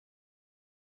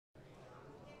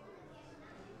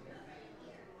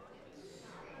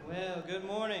Well, good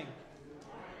morning.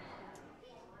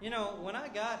 You know, when I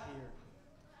got here,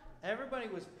 everybody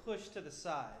was pushed to the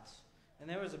sides, and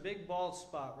there was a big bald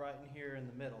spot right in here in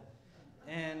the middle.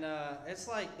 And it's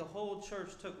like the whole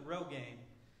church took Rogaine.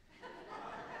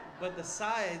 But the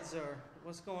sides are,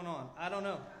 what's going on? I don't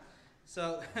know.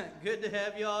 So, good to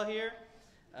have you all here.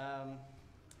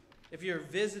 If you're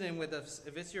visiting with us,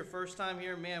 if it's your first time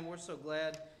here, man, we're so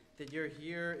glad that you're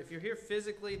here. If you're here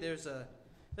physically, there's a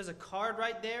card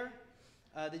right there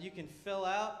that you can fill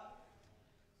out.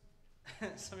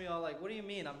 Some of y'all are like, what do you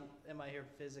mean am I here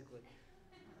physically?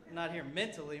 I'm not here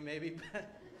mentally, maybe,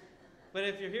 but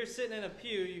if you're here sitting in a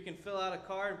pew, you can fill out a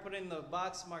card and put it in the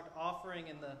box marked offering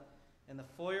in the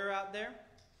foyer out there.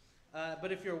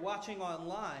 But if you're watching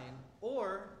online,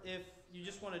 or if you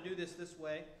just want to do this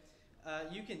way,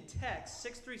 you can text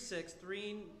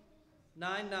 636-399.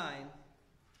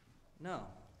 No,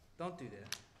 don't do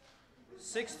that.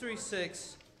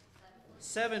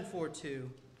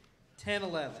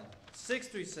 636-742-1011.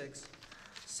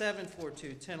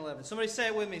 636-742-1011. Somebody say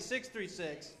it with me.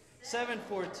 636-742-1011.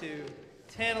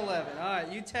 All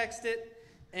right, you text it,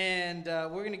 and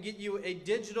we're going to get you a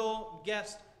digital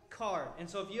guest card. And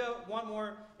so if you want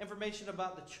more information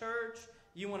about the church,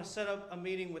 you want to set up a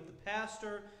meeting with the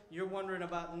pastor, you're wondering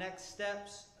about next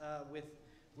steps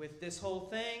with this whole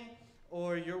thing,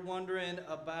 or you're wondering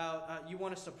about, you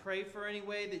want us to pray for any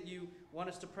way that you want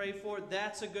us to pray for,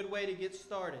 that's a good way to get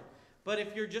started. But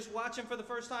if you're just watching for the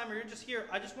first time or you're just here,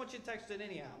 I just want you to text it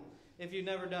anyhow if you've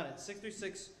never done it.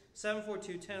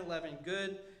 636-742-1011.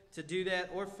 Good to do that,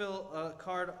 or fill a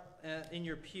card in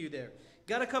your pew there.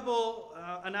 Got a couple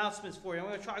announcements for you. I'm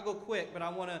going to try to go quick, but I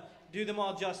want to do them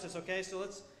all justice, okay? So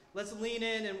let's lean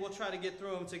in and we'll try to get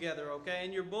through them together, okay?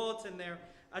 In your bulletin there,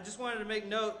 I just wanted to make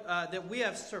note that we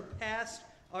have surpassed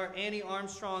our Annie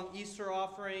Armstrong Easter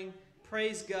offering.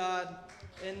 Praise God.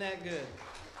 Isn't that good?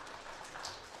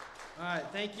 All right,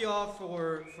 thank you all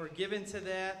for giving to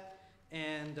that,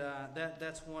 and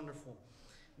that's wonderful.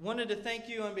 Wanted to thank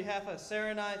you on behalf of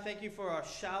Sarah and I. Thank you for our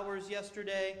showers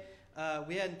yesterday.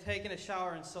 We hadn't taken a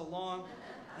shower in so long.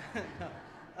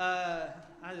 I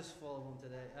just full of them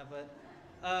today. But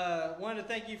wanted to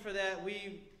thank you for that.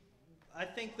 I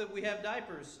think that we have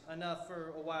diapers enough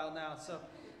for a while now. So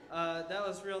that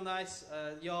was real nice.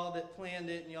 Y'all that planned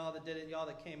it and y'all that did it, y'all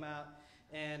that came out.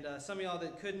 And some of y'all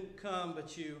that couldn't come,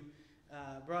 but you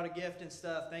brought a gift and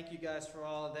stuff. Thank you guys for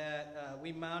all of that.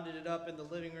 We mounted it up in the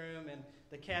living room, and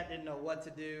the cat didn't know what to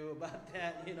do about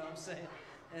that, you know what I'm saying?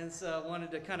 And so I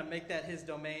wanted to kind of make that his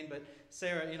domain. But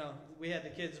Sarah, you know, we had the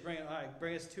kids bring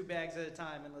us 2 bags at a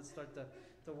time, and let's start to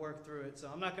work through it. So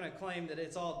I'm not going to claim that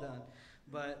it's all done,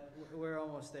 but we're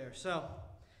almost there. So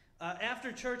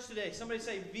after church today, somebody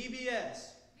say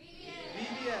VBS.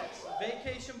 VBS.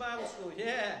 Vacation Bible School.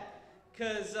 Yeah.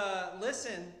 Because,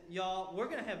 listen, y'all, we're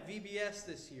going to have VBS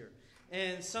this year.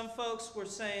 And some folks were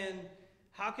saying,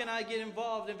 how can I get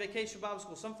involved in Vacation Bible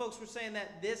School? Some folks were saying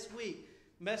that this week,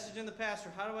 messaging the pastor,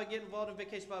 how do I get involved in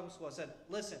Vacation Bible School? I said,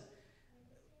 listen,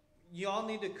 y'all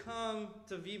need to come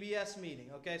to VBS meeting,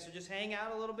 okay? So just hang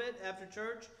out a little bit after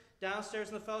church, downstairs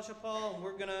in the fellowship hall, and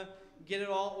we're going to get it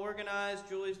all organized.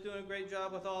 Julie's doing a great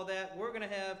job with all that. We're going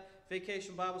to have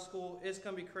Vacation Bible School. It's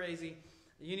going to be crazy.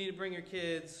 You need to bring your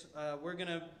kids. We're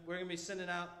gonna be sending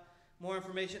out more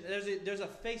information. There's a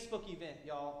Facebook event,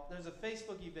 y'all. There's a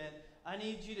Facebook event. I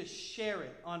need you to share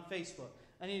it on Facebook.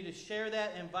 I need you to share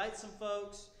that. Invite some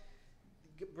folks.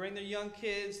 Bring their young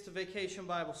kids to Vacation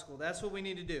Bible School. That's what we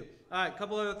need to do. All right, a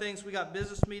couple other things. We got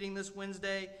business meeting this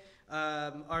Wednesday.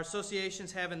 Our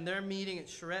association's having their meeting at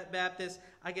Charette Baptist.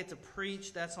 I get to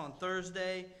preach. That's on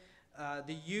Thursday.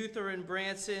 The youth are in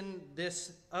Branson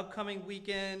this upcoming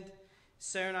weekend.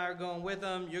 Sarah and I are going with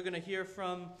them. You're going to hear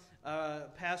from a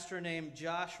pastor named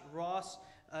Josh Ross.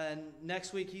 And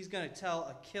next week, he's going to tell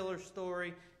a killer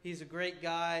story. He's a great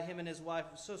guy. Him and his wife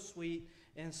are so sweet.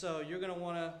 And so you're going to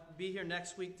want to be here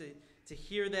next week to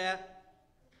hear that.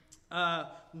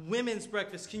 Women's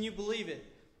breakfast. Can you believe it?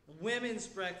 Women's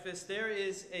breakfast. There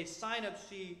is a sign-up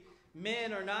sheet.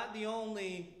 Men are not the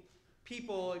only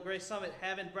people at Grace Summit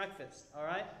having breakfast. All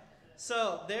right?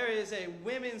 So there is a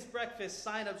women's breakfast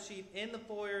sign-up sheet in the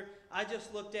foyer. I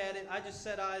just looked at it. I just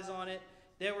set eyes on it.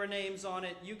 There were names on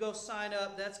it. You go sign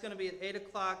up. That's going to be at 8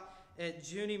 o'clock at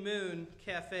Junie Moon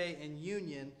Cafe in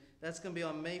Union. That's going to be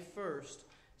on May 1st.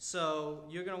 So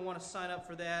you're going to want to sign up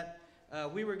for that.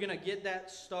 We were going to get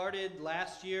that started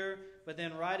last year, but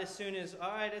then right as soon as, all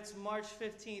right, it's March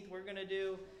 15th, we're going to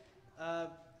do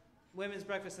women's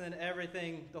breakfast, and then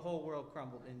everything, the whole world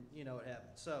crumbled, and you know what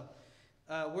happened. So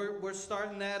we're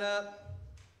starting that up.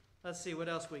 Let's see what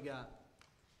else we got.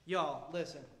 Y'all,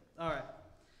 listen. All right.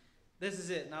 This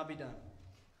is it, and I'll be done.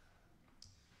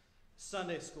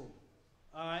 Sunday school.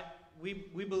 All right?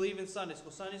 We believe in Sunday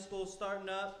school. Sunday school is starting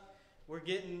up.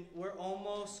 We're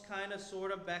almost kind of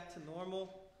sort of back to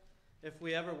normal, if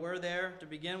we ever were there to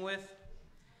begin with.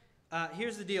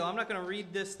 Here's the deal. I'm not going to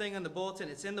read this thing in the bulletin.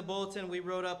 It's in the bulletin. We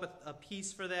wrote up a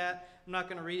piece for that. I'm not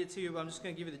going to read it to you, but I'm just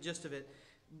going to give you the gist of it.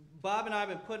 Bob and I have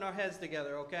been putting our heads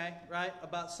together, okay, right,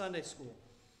 about Sunday school.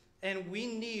 And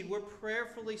we're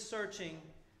prayerfully searching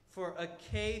for a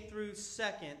K through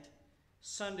 2nd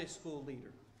Sunday school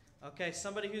leader. Okay,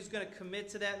 somebody who's going to commit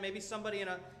to that. Maybe somebody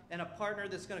and a partner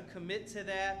that's going to commit to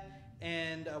that.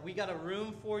 And we got a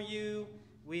room for you.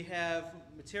 We have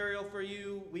material for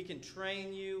you. We can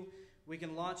train you. We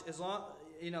can launch as long,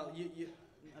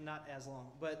 not as long,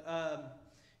 but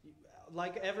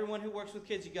like everyone who works with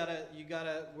kids,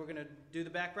 we're going to do the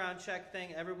background check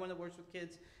thing. Everyone that works with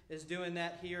kids is doing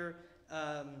that here.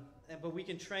 But we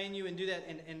can train you and do that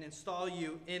and install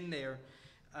you in there.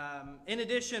 In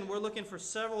addition, we're looking for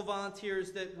several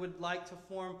volunteers that would like to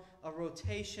form a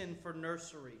rotation for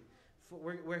nursery.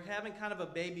 We're having kind of a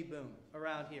baby boom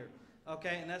around here,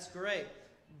 okay, and that's great.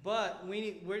 But we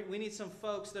need some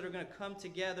folks that are going to come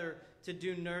together to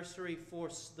do nursery for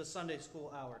the Sunday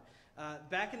school hour.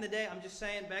 Back in the day,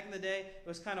 it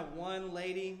was kind of one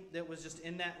lady that was just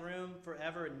in that room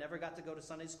forever and never got to go to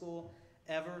Sunday school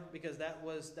ever, because that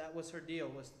was her deal,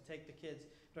 was to take the kids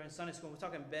during Sunday school. We're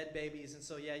talking bed babies, and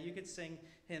so yeah, you could sing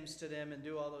hymns to them and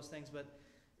do all those things, but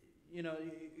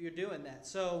you're doing that.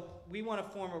 So we want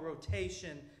to form a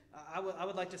rotation. I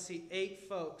would like to see 8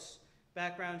 folks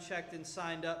background checked and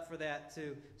signed up for that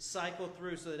to cycle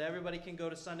through so that everybody can go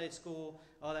to Sunday school,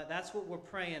 all that. That's what we're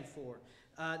praying for.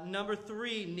 Number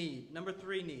three need.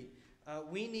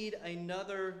 We need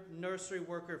another nursery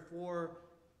worker for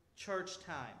church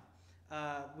time.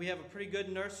 We have a pretty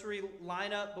good nursery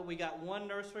lineup, but we got one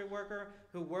nursery worker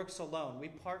who works alone. We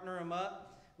partner them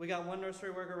up. We got one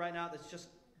nursery worker right now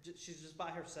she's just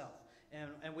by herself,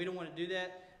 and we don't want to do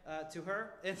that to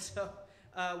her, and so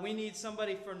we need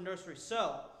somebody for nursery.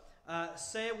 So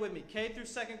say it with me: K through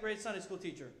 2nd grade Sunday school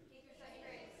teacher. K through 2nd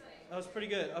grade Sunday school. That was pretty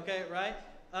good. Okay, right?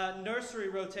 Nursery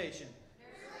rotation.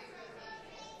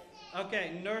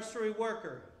 Okay, nursery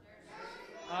worker.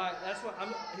 All right,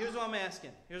 here's what I'm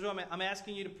asking. I'm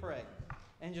asking you to pray.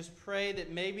 And just pray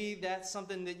that maybe that's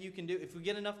something that you can do. If we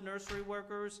get enough nursery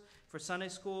workers for Sunday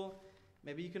school,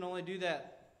 maybe you can only do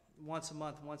that once a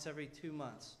month, once every 2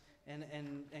 months.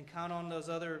 And count on those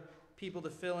other people to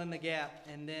fill in the gap.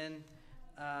 And then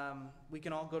we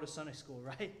can all go to Sunday school,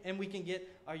 right? And we can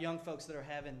get our young folks that are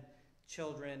having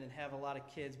children and have a lot of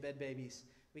kids, bed babies,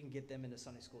 we can get them into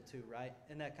Sunday school too, right?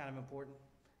 Isn't that kind of important?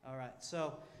 All right,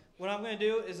 so what I'm going to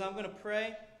do is I'm going to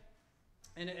pray,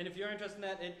 and if you're interested in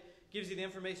that, it gives you the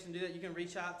information to do that. You can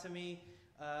reach out to me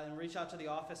and reach out to the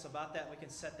office about that. We can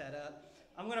set that up.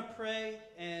 I'm going to pray,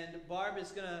 and Barb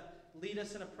is going to lead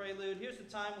us in a prelude. Here's the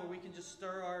time where we can just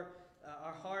stir our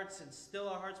hearts and still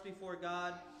our hearts before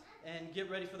God and get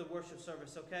ready for the worship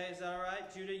service, okay? Is that all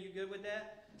right? Judah, you good with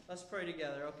that? Let's pray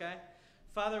together, okay?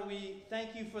 Father, we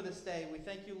thank you for this day. We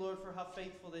thank you, Lord, for how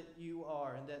faithful that you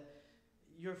are, and that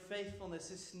your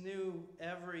faithfulness is new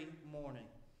every morning.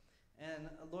 And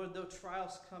Lord, though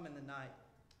trials come in the night,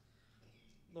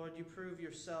 Lord, you prove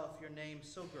yourself, your name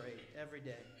so great every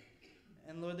day.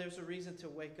 And Lord, there's a reason to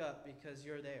wake up because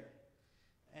you're there.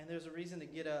 And there's a reason to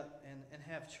get up and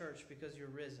have church because you're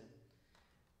risen.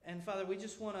 And Father, we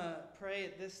just want to pray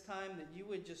at this time that you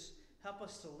would just help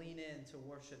us to lean in to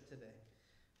worship today.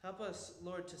 Help us,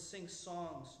 Lord, to sing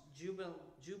songs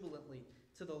jubilantly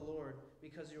to the Lord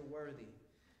because you're worthy.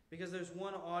 Because there's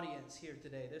one audience here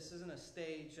today. This isn't a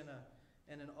stage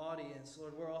and an audience.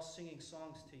 Lord, we're all singing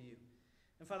songs to you.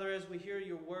 And Father, as we hear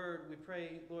your word, we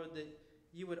pray, Lord, that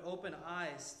you would open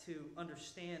eyes to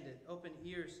understand it, open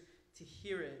ears to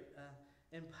hear it,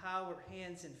 empower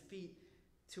hands and feet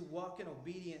to walk in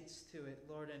obedience to it,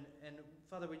 Lord. And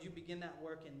Father, would you begin that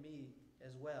work in me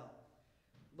as well?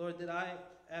 Lord, that I,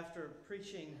 after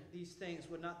preaching these things,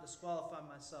 would not disqualify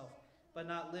myself by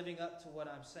not living up to what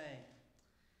I'm saying.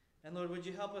 And Lord, would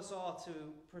you help us all to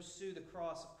pursue the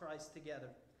cross of Christ together?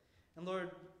 And Lord,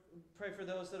 pray for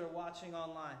those that are watching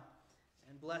online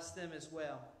and bless them as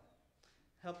well.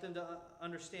 Help them to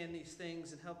understand these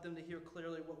things and help them to hear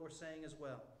clearly what we're saying as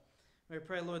well. We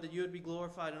pray, Lord, that you would be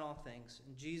glorified in all things.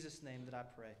 In Jesus' name that I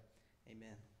pray.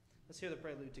 Amen. Let's hear the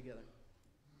prelude together.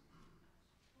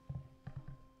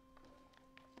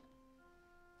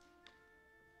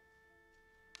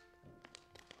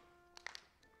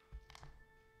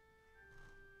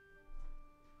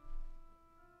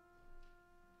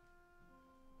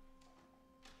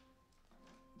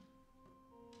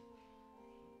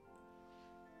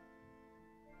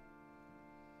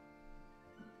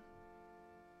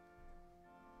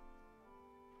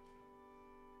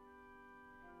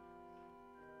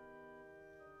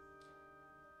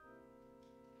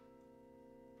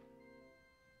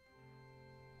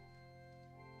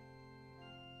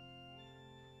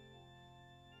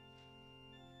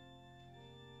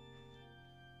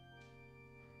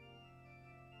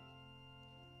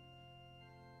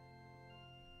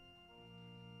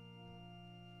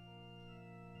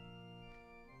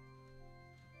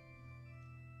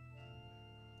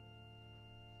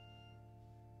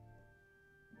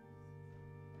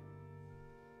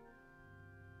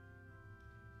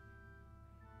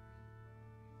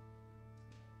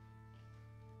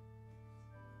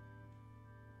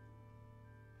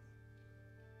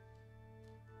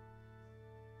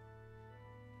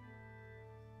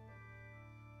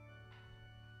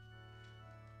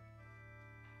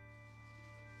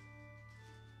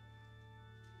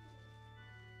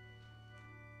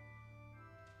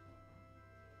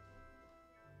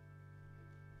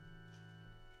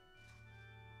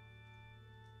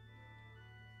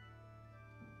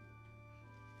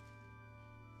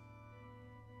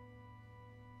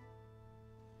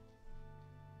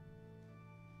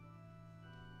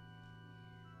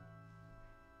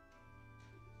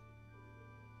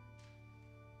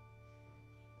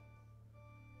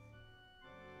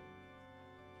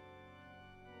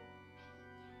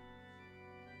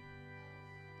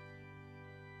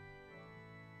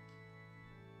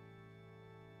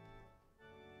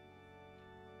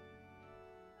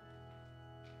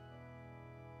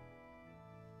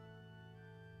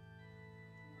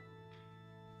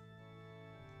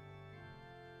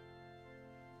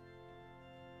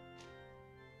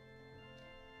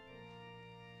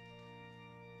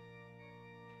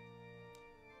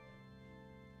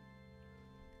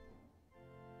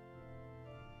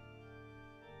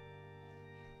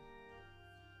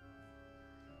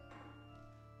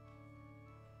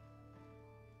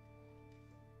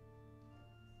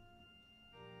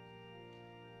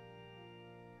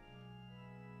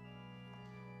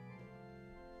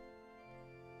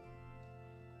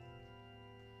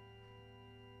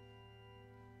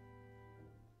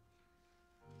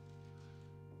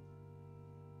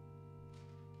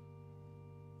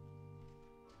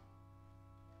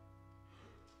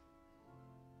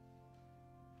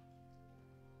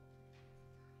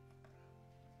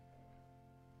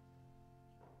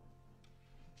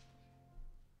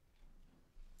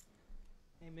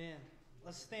 Amen.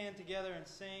 Let's stand together and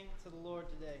sing to the Lord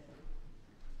today.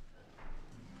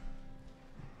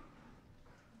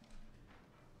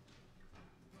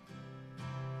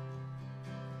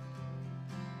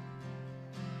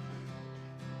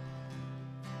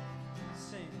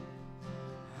 Sing.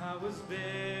 I was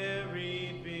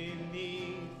buried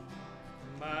beneath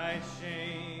my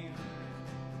shame.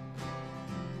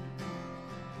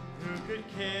 Who could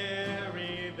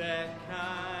carry that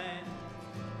kind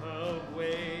of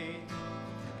weight?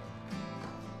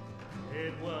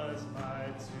 It was my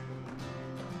tomb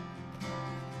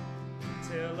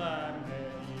till I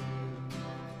met you.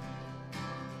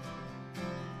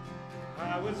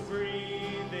 I was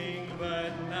breathing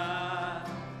but not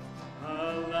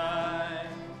alive.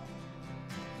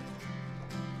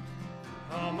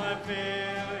 All my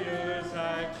failures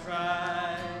I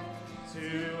tried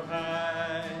to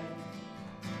hide.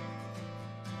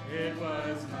 It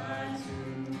was my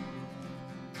tomb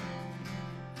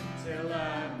till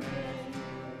I met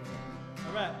you.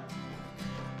 All right.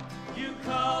 You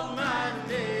called my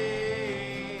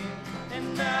name,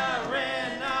 and I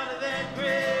ran out of that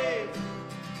grave,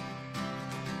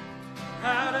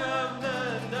 out of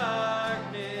the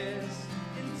darkness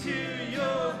into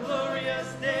your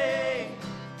glorious day.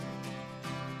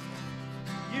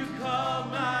 You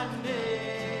called my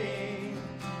name,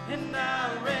 and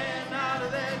I ran out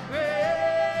of that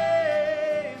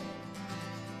grave,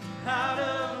 out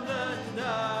of the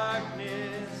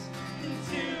darkness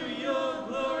into your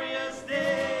glorious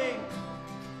day.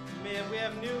 Man, we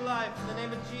have new life in the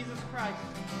name of Jesus Christ.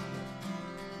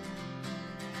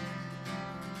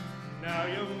 Now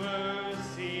your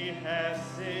mercy has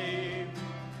saved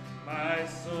my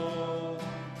soul.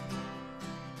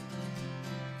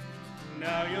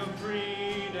 Now your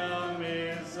freedom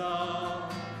is all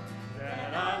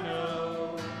that I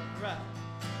know. Right.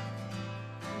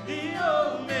 The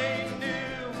old made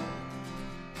new.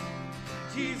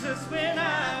 Jesus, when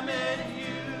I met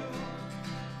you,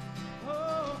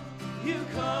 oh, you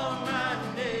called my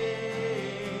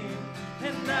name,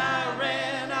 and I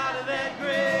ran out of that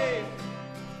grave,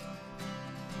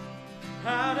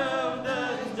 out of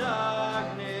the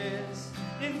darkness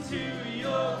into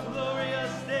your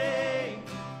glorious day.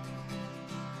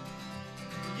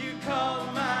 You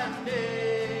called my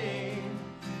name,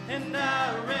 and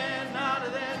I ran out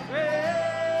of that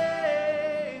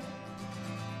grave,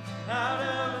 out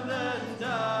of the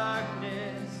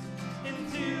darkness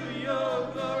into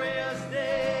your glorious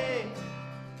day.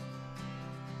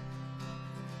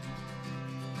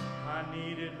 I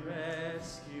needed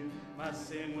rescue, my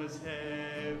sin was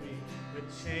heavy, the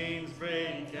chains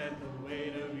break at the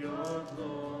weight of your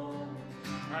glory.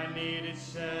 I needed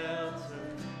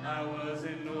shelter, I was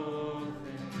an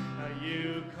orphan, now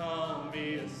you call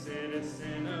me a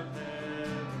citizen of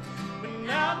heaven. When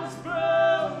I was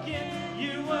broken,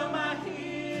 you were my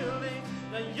healing,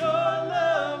 now your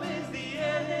love is the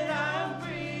air that I'm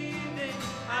breathing.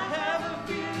 I have a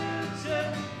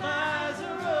future, my eyes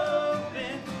are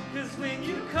open, 'cause when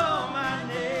you call my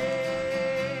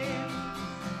name,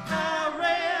 I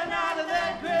ran out of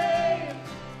that grave,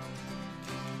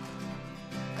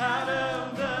 out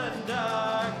of the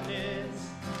darkness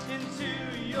into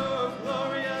your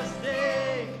glorious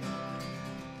day.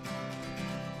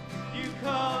 You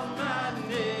called my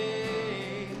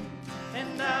name,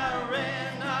 and I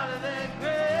ran out of that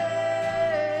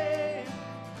grave,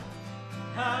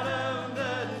 out of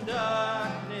the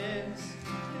darkness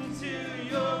into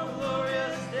your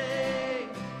glorious day.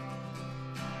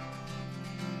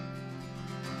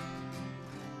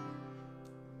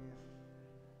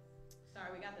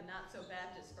 Sorry, we got the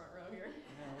not-so-Baptist front row here.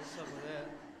 Yeah, what's up with that?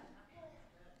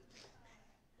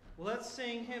 Well, let's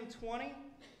sing hymn 20.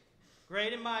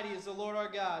 Great and mighty is the Lord our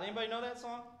God. Anybody know that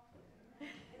song?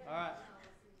 All right,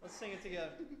 let's sing it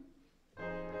together.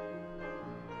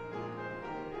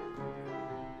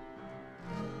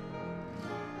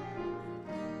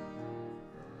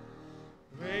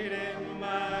 Great and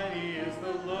mighty is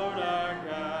the Lord our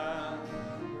God.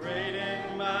 Great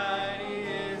and mighty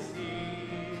is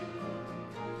He.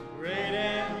 Great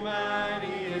and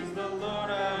mighty is the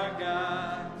Lord our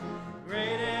God.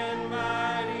 Great and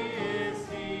mighty is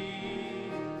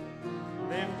He.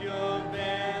 Lift your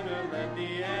banner, let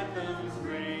the anthems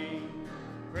ring.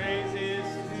 Praises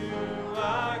to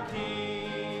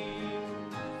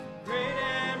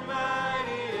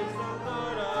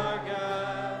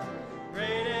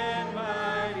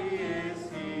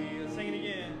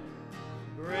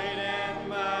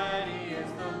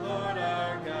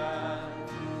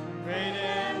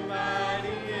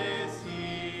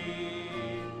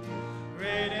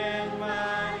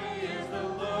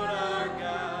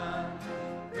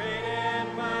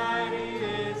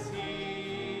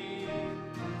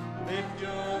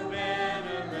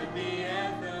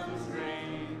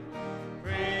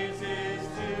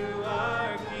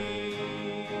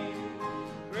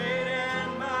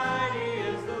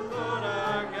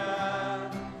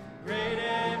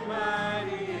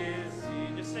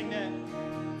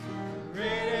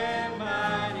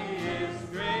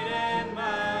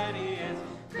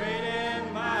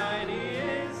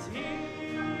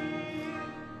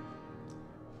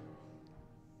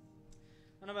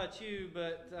about you,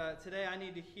 but today I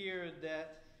need to hear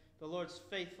that the Lord's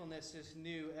faithfulness is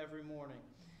new every morning,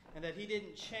 and that He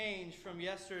didn't change from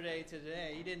yesterday to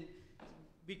today. He didn't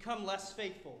become less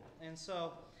faithful. And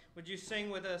so, would you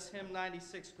sing with us hymn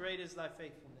 96, Great is Thy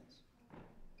Faithfulness?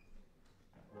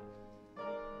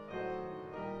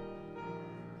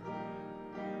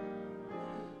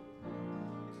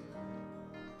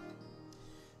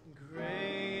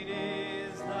 Great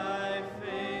is Thy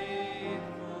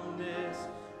faithfulness,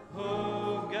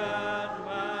 O God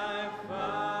my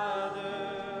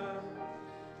Father.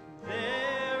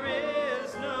 There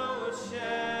is no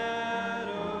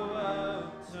shadow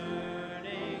of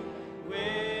turning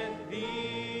with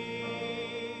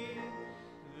Thee.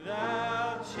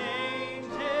 Thou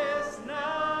changest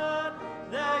not,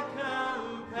 Thy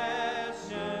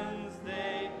compassions,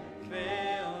 they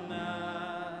fail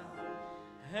not.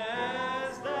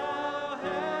 As Thou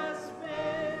hast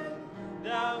been,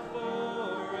 Thou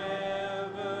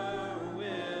forever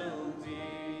will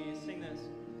be. Sing this.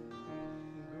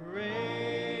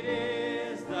 Great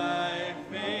is Thy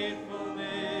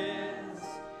faithfulness.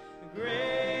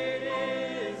 Great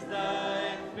is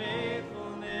Thy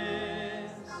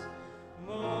faithfulness.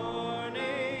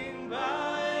 Morning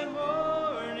by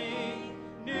morning,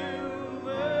 new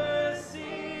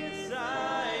mercies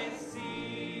I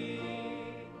see.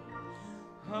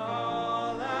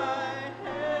 All I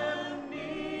have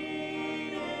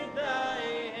needed, Thy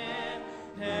hand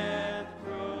hath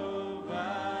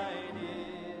provided.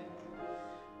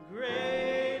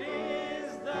 Great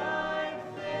is Thy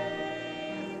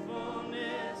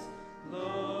faithfulness,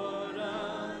 Lord,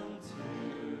 unto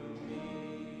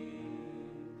me.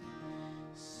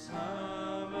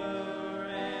 Summer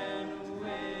and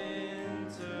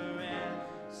winter and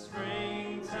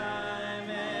springtime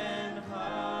and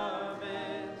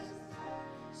harvest,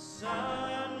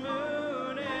 sun,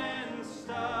 moon, and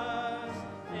stars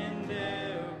in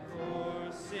their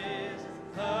courses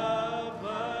above,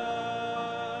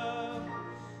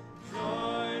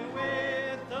 join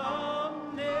with all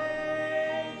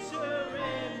nature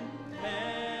in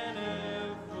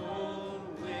manifold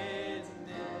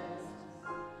witness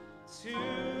to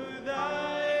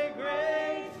Thy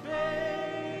great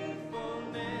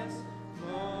faithfulness,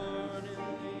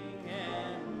 morning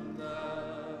and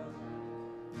love.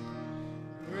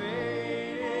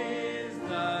 Great is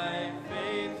Thy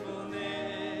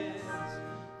faithfulness.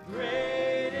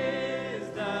 Great is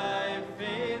Thy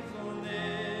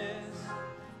faithfulness.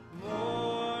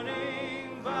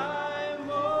 Morning by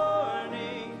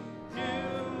morning,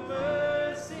 new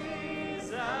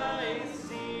mercies I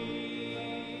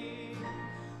see.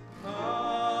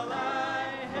 All I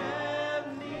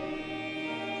have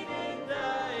needed,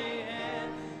 Thy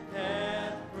hand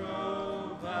hath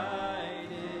provided.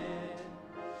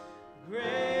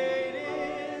 Great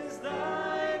is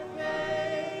Thy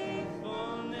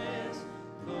faithfulness,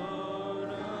 Lord,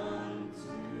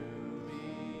 unto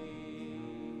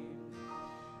me.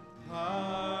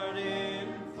 Pardon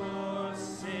for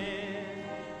sin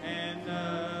and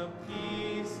a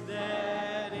peace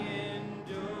that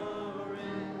endureth.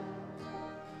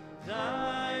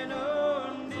 Thine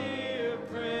own dear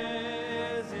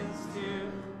presence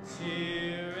to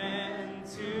cheer and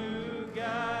to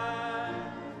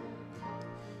guide.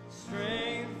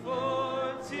 Strength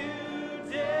for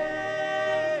today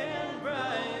and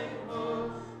bright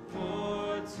hope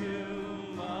for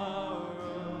tomorrow.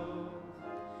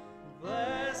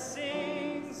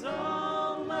 Blessings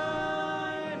all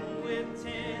mine with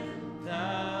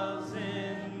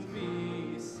 10,000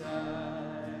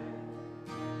 beside.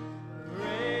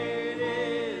 Great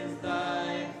is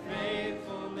Thy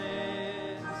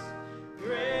faithfulness.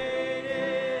 Great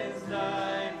is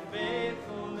Thy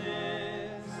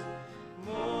faithfulness.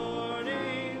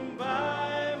 Morning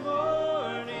by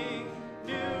morning,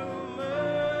 new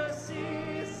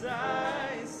mercies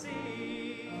I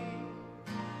see.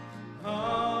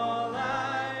 All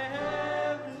I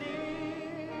have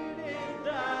needed,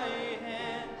 Thy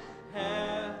hand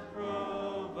hath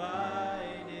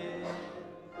provided.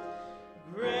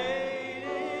 Great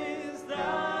is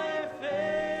Thy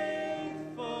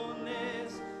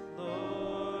faithfulness,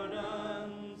 Lord,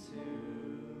 unto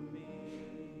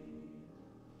me.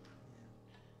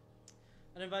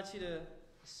 I'd invite you to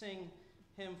sing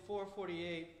hymn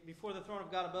 448, Before the Throne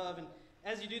of God Above. And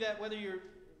as you do that, whether you're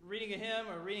reading a hymn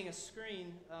or reading a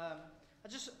screen, I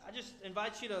just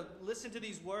invite you to listen to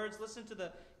these words, listen to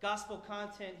the gospel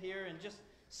content here, and just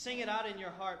sing it out in your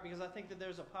heart, because I think that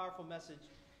there's a powerful message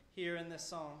here in this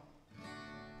song.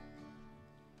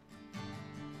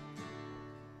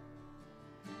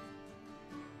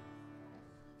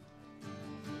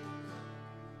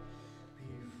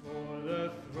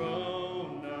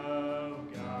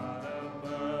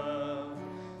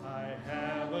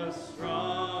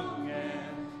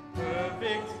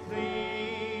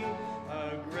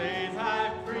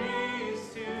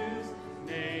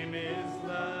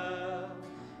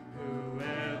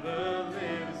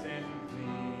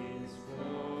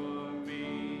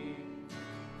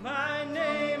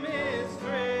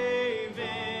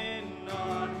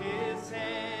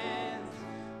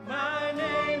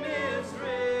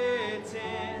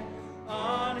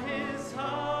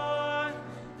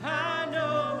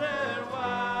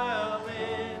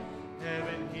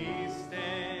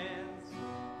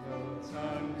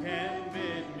 can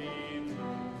bid me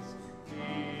please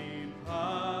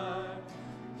depart.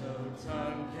 No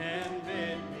tongue can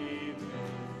bid me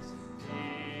please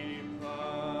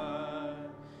depart.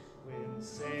 When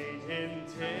Satan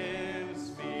tempts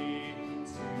me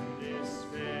to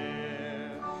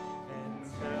despair and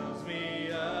tells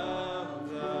me of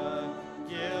the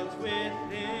guilt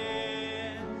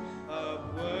within,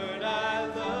 upward I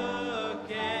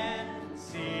look and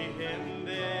see him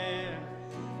there,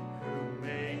 who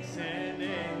makes an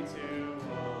end to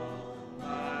all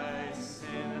my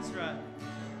sin. That's right.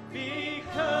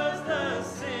 Because the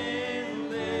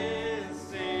sinless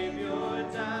Savior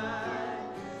died,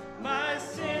 my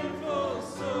sinful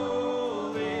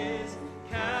soul is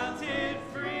counted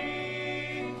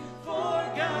free. For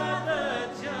God the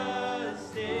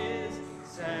just is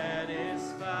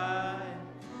satisfied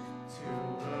to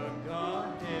look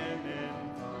on him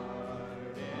and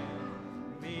pardon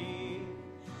me.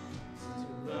 To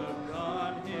look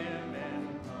on him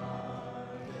and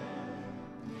pardon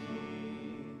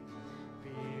me.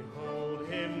 Behold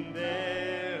him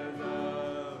there,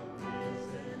 the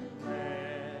risen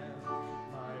Lamb,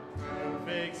 my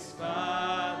perfect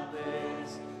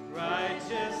spotless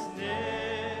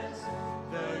righteousness,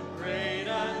 the great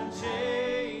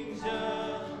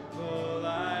unchangeable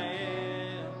I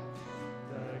am,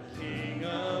 the King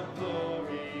of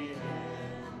glory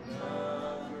and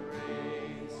of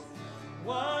grace.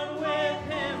 One with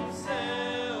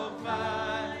himself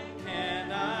I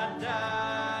cannot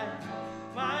die.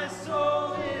 My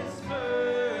soul is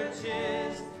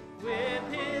purchased with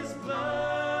his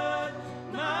blood.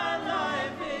 My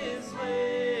life is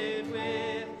lived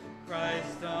with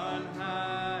Christ on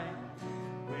high,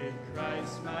 with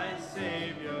Christ my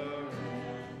Savior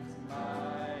and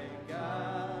my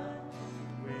God,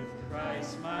 with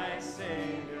Christ my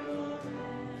Savior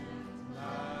and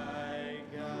my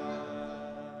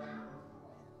God.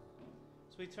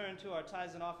 As we turn to our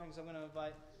tithes and offerings, I'm going to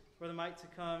invite Brother Mike to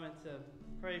come and to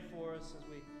pray for us as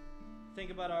we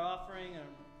think about our offering and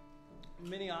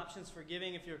many options for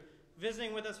giving. If you're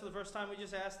visiting with us for the first time, we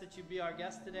just ask that you be our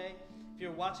guest today. If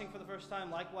you're watching for the first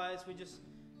time, likewise, we just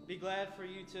be glad for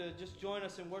you to just join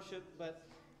us in worship. But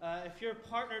if you're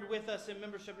partnered with us in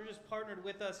membership, you're just partnered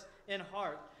with us in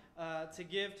heart to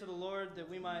give to the Lord, that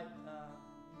we might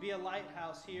be a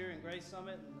lighthouse here in Grace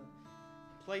Summit and the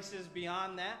places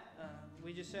beyond that.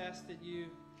 We just ask that you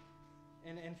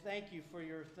and thank you for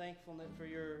your thankfulness, for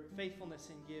your faithfulness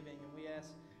in giving. And we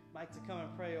ask Mike to come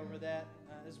and pray over that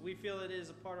as we feel it is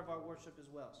a part of our worship as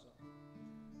well. So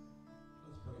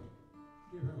let's pray.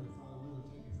 Dear Heavenly Father, we want to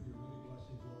thank you for your many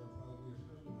blessings, Lord. And Father, we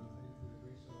especially want to thank you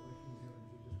for the great salvation we have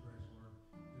in Jesus Christ, Lord.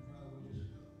 And Father, we just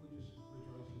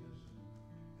rejoice in this,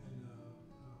 and we just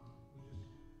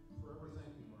forever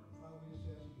thank you, Lord. Father, we just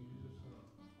ask you to use this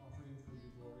offering for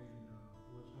your glory and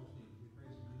for what's most needed. We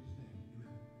praise in Jesus' name.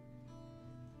 Amen.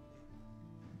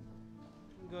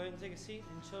 go ahead and take a seat,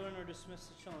 and children are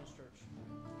dismissed to Children's Church.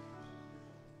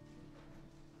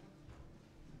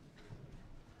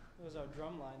 It was our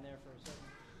drum line there for a second.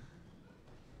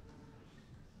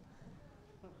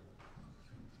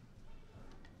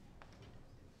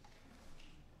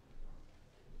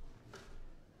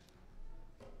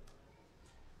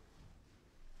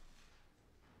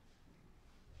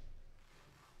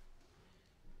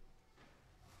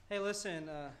 Hey, listen,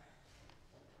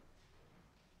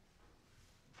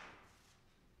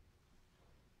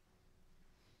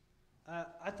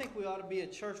 I think we ought to be a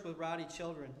church with rowdy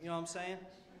children. You know what I'm saying?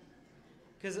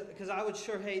 Because I would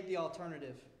sure hate the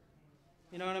alternative.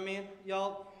 You know what I mean?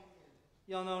 Y'all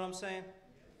know what I'm saying?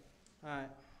 All right.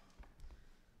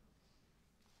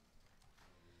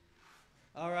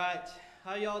 All right.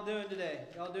 How y'all doing today?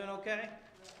 Y'all doing okay?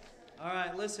 All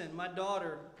right. Listen, my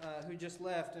daughter, who just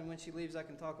left, and when she leaves I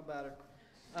can talk about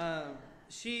her.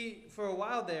 She, for a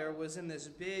while there, was in this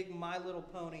big My Little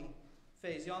Pony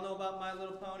phase. Y'all know about My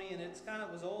Little Pony, and it's kind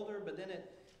of was older, but then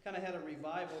it kind of had a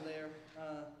revival there,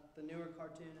 the newer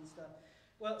cartoon and stuff.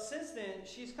 Well, since then,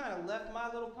 she's kind of left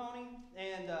My Little Pony,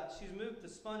 and she's moved to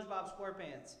SpongeBob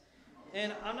SquarePants.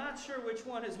 And I'm not sure which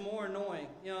one is more annoying,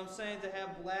 you know what I'm saying, to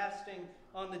have blasting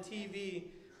on the TV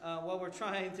while we're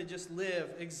trying to just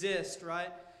exist,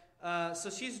 right? So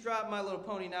she's dropped My Little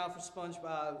Pony now for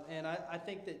SpongeBob, and I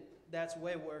think that's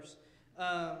way worse.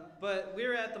 But we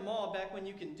were at the mall back when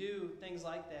you can do things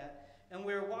like that, and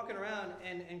we were walking around,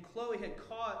 and Chloe had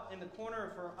caught in the corner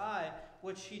of her eye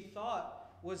what she thought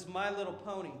was My Little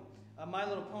Pony, a My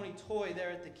Little Pony toy there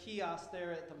at the kiosk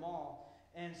there at the mall.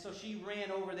 And so she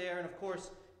ran over there, and of course,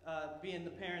 being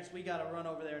the parents, we got to run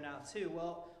over there now too.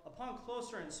 Well, upon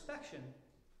closer inspection,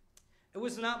 it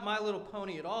was not My Little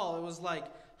Pony at all. It was like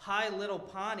Hi Little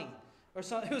Pony or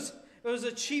something. It was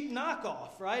a cheap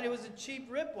knockoff, right? It was a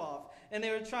cheap ripoff. And they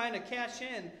were trying to cash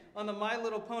in on the My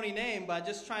Little Pony name by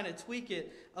just trying to tweak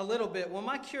it a little bit. Well,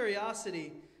 my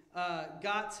curiosity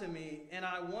got to me, and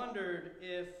I wondered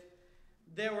if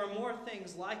there were more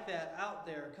things like that out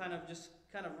there, kind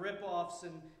of rip-offs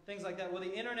and things like that. Well,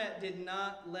 the internet did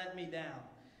not let me down.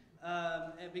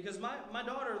 Because my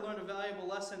daughter learned a valuable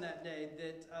lesson that day,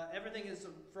 that everything is a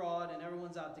fraud and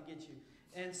everyone's out to get you.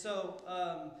 And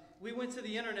so we went to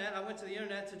the internet. I went to the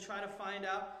internet to try to find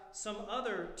out some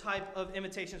other type of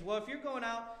imitations. Well, if you're going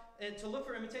out and to look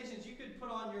for imitations, you could put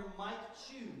on your Mike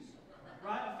shoes,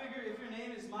 right? I figure if your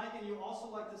name is Mike and you also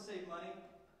like to save money,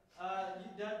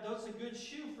 that's a good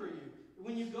shoe for you.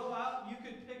 When you go out, you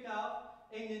could pick out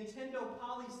a Nintendo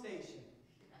Polystation,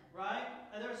 right?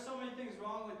 There are so many things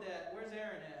wrong with that. Where's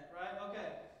Aaron at, right?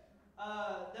 Okay.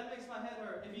 That makes my head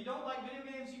hurt. If you don't like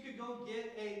video games, you could go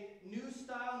get a new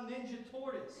style Ninja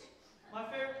Tortoise. My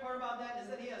favorite part about that is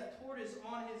that he has tortoise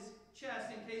on his chest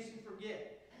in case you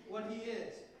forget what he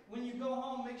is. When you go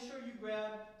home, make sure you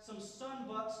grab some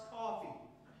Sunbucks coffee,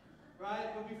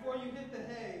 right? But before you hit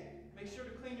the hay, make sure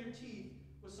to clean your teeth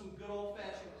with some good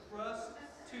old-fashioned Crust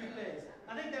toothpaste.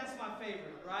 I think that's my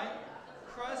favorite, right?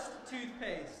 Crust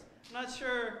toothpaste. I'm not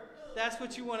sure that's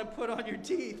what you want to put on your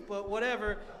teeth, but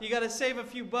whatever. You got to save a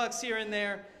few bucks here and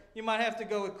there. You might have to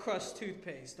go with Crust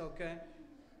toothpaste, okay?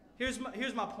 Here's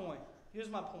my point. Here's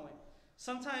my point.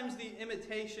 Sometimes the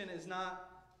imitation is not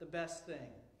the best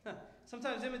thing.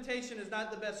 Sometimes imitation is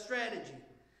not the best strategy.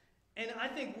 And I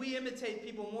think we imitate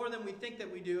people more than we think that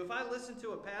we do. If I listen to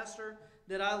a pastor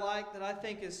that I like, that I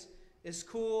think is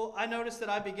cool, I notice that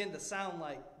I begin to sound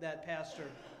like that pastor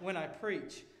when I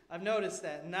preach. I've noticed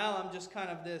that. Now I'm just kind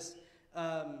of this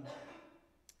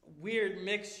weird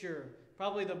mixture,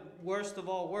 probably the worst of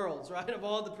all worlds, right, of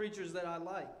all the preachers that I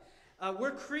like.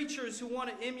 We're creatures who want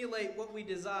to emulate what we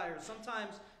desire.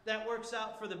 Sometimes that works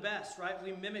out for the best, right?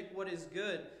 We mimic what is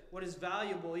good, what is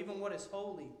valuable, even what is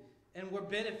holy, and we're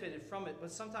benefited from it.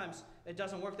 But sometimes it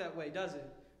doesn't work that way, does it?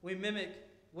 We mimic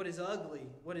what is ugly,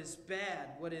 what is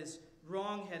bad, what is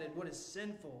wrong-headed, what is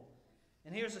sinful.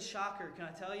 And here's a shocker, can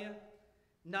I tell you?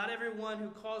 Not everyone who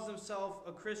calls themselves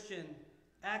a Christian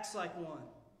acts like one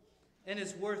and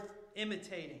is worth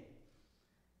imitating.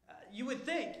 You would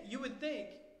think,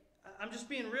 I'm just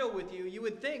being real with you, you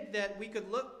would think that we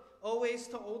could look always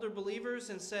to older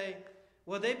believers and say,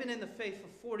 well, they've been in the faith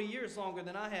for 40 years longer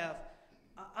than I have.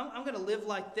 I'm going to live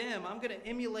like them. I'm going to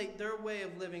emulate their way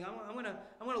of living. I'm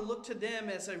going to look to them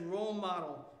as a role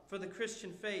model for the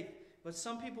Christian faith. But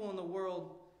some people in the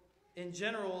world in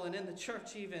general and in the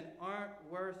church even aren't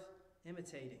worth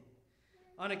imitating.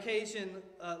 On occasion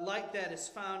like that is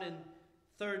found in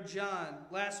 3 John.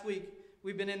 Last week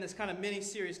we've been in this kind of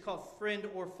mini-series called Friend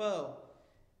or Foe.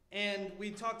 And we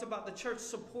talked about the church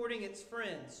supporting its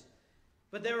friends.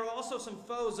 But there are also some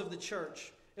foes of the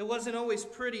church. It wasn't always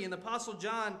pretty, and the Apostle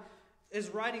John is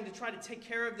writing to try to take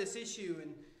care of this issue,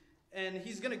 and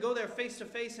he's going to go there face to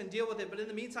face and deal with it. But in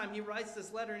the meantime, he writes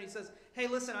this letter and he says, hey,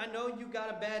 listen, I know you got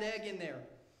a bad egg in there,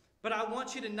 but I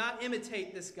want you to not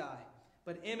imitate this guy,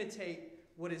 but imitate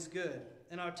what is good.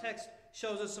 And our text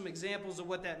shows us some examples of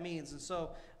what that means. And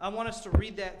so I want us to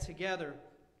read that together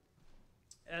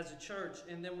as a church,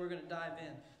 and then we're going to dive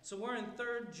in. So we're in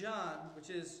 3 John, which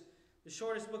is the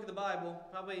shortest book of the Bible.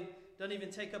 Probably doesn't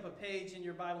even take up a page in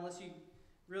your Bible unless you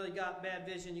really got bad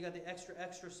vision. You got the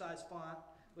extra size font,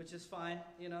 which is fine,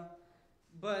 you know.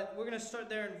 But we're going to start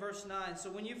there in verse 9. So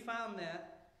when you found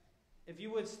that, if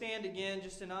you would stand again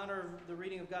just in honor of the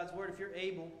reading of God's Word, if you're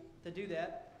able to do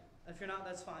that. If you're not,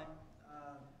 that's fine.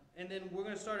 And then we're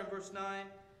going to start in verse 9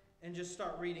 and just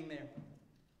start reading there.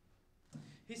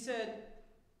 He said,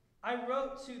 I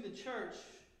wrote to the church,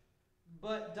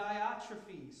 but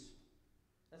Diotrephes,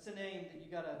 that's a name that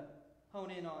you got to hone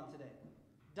in on today.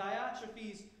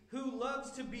 Diotrephes, who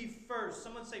loves to be first.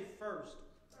 Someone say first.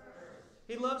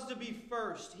 He loves to be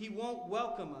first. He won't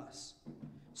welcome us.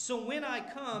 So when I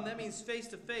come, that means face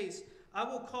to face, I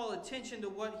will call attention to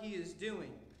what he is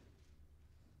doing.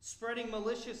 Spreading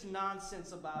malicious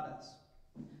nonsense about us.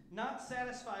 Not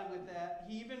satisfied with that,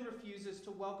 he even refuses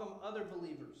to welcome other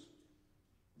believers.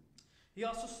 He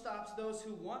also stops those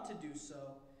who want to do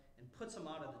so and puts them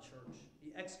out of the church.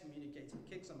 He excommunicates them,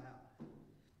 kicks them out.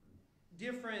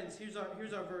 Dear friends, here's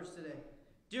our verse today.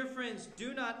 Dear friends,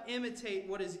 do not imitate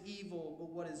what is evil,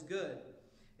 but what is good.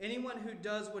 Anyone who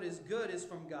does what is good is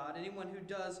from God. Anyone who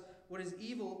does what is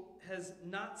evil has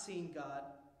not seen God.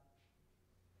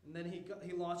 And then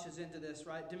he launches into this,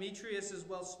 right? Demetrius is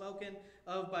well spoken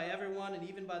of by everyone and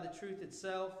even by the truth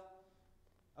itself.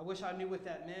 I wish I knew what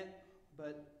that meant,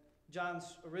 but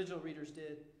John's original readers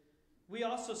did. We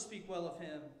also speak well of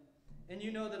him, and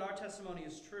you know that our testimony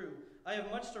is true. I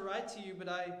have much to write to you, but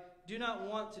I do not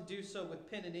want to do so with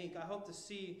pen and ink. I hope to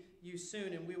see you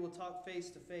soon, and we will talk face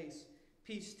to face.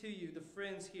 Peace to you. The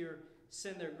friends here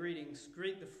send their greetings.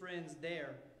 Greet the friends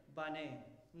there by name.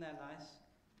 Isn't that nice?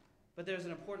 But there's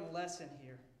an important lesson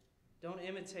here. Don't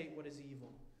imitate what is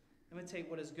evil. Imitate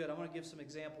what is good. I want to give some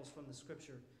examples from the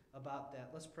Scripture about that.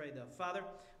 Let's pray, though. Father,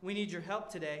 we need your help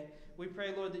today. We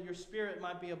pray, Lord, that your Spirit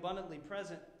might be abundantly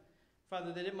present.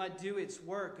 Father, that it might do its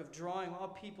work of drawing all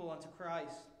people unto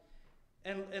Christ.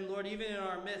 And Lord, even in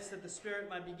our midst, that the Spirit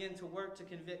might begin to work to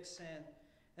convict sin.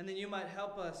 And then you might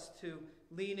help us to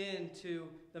lean into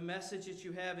the message that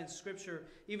you have in Scripture,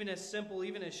 even as simple,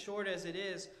 even as short as it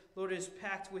is. Lord, it is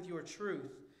packed with your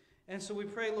truth. And so we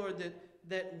pray, Lord,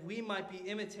 that we might be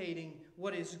imitating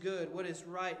what is good, what is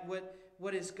right,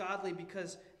 what is godly,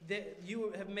 because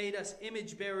you have made us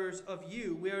image bearers of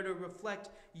you. We are to reflect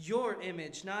your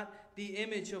image, not the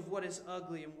image of what is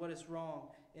ugly and what is wrong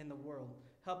in the world.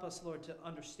 Help us, Lord, to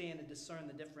understand and discern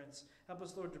the difference. Help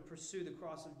us, Lord, to pursue the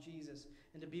cross of Jesus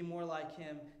and to be more like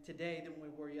him today than we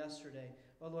were yesterday.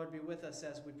 Oh, Lord, be with us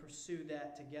as we pursue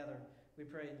that together. We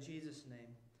pray in Jesus'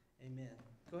 name. Amen.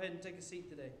 Go ahead and take a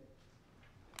seat today.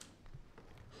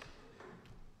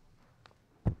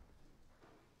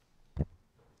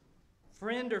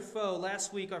 Friend or foe,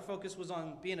 last week our focus was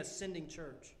on being a sending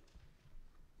church.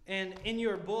 And in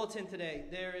your bulletin today,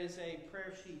 there is a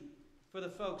prayer sheet for the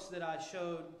folks that I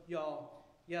showed y'all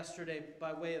yesterday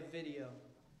by way of video.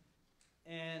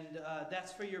 And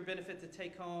that's for your benefit to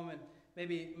take home and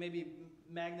maybe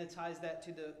magnetize that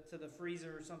to the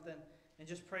freezer or something and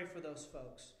just pray for those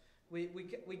folks. We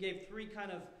gave 3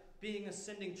 kind of being a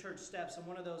sending church steps, and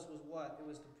one of those was what? It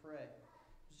was to pray.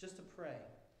 It was just to pray.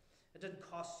 It doesn't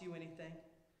cost you anything.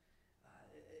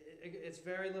 It's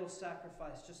very little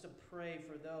sacrifice just to pray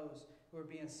for those who are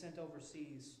being sent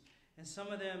overseas. And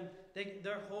some of them,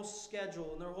 their whole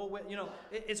schedule and their whole way,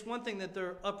 it's one thing that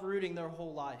they're uprooting their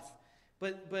whole life.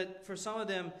 But for some of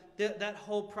them, that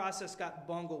whole process got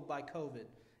bungled by COVID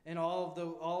and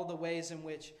all the ways in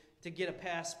which to get a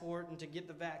passport and to get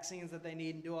the vaccines that they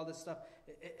need and do all this stuff.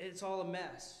 It's all a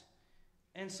mess.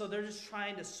 And so they're just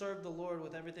trying to serve the Lord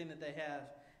with everything that they have.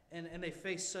 And they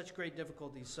face such great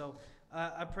difficulties. So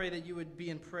I pray that you would be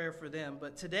in prayer for them.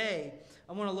 But today,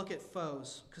 I want to look at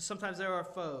foes, because sometimes there are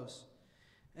foes.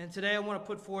 And today I want to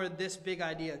put forward this big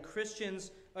idea.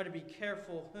 Christians are to be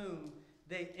careful whom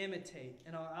they imitate.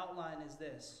 And our outline is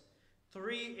this.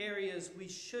 3 areas we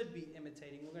should be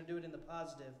imitating. We're going to do it in the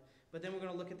positive. But then we're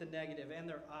going to look at the negative and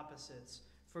their opposites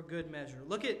for good measure.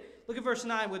 Look at verse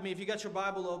 9 with me if you got your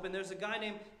Bible open. There's a guy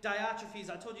named Diotrephes.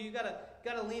 I told you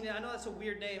gotta lean in. I know that's a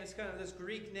weird name. It's kind of this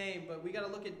Greek name, but we got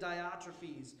to look at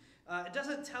Diotrephes. It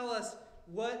doesn't tell us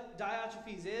what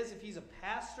Diotrephes is, if he's a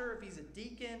pastor, if he's a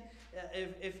deacon,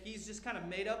 if he's just kind of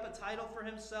made up a title for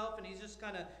himself and he's just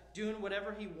kind of doing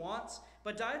whatever he wants.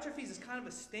 But Diotrephes is kind of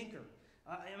a stinker.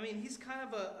 He's kind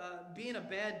of being a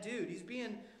bad dude. He's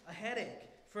being a headache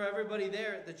for everybody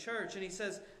there at the church. And he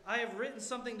says, I have written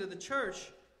something to the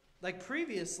church like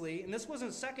previously, and this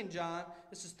wasn't 2 John,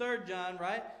 this is 3 John,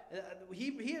 right?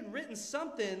 He had written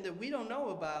something that we don't know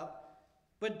about,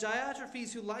 but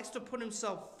Diotrephes, who likes to put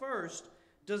himself first,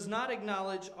 does not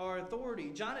acknowledge our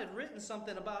authority. John had written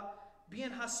something about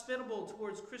being hospitable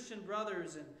towards Christian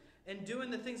brothers and doing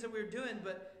the things that we were doing,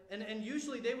 and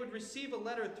usually they would receive a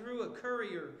letter through a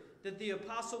courier that the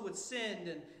apostle would send,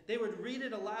 and they would read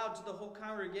it aloud to the whole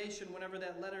congregation whenever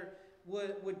that letter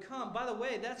would come. By the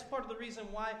way, that's part of the reason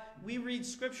why we read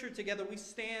Scripture together. We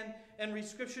stand and read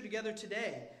Scripture together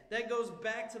today. That goes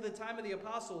back to the time of the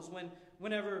apostles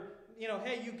whenever,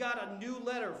 hey, you got a new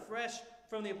letter fresh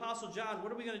from the Apostle John.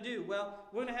 What are we going to do? Well,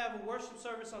 we're going to have a worship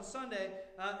service on Sunday,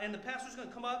 and the pastor's going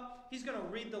to come up. He's going to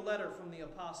read the letter from the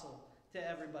apostle to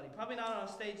everybody. Probably not on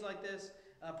a stage like this,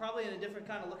 probably in a different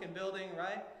kind of looking building,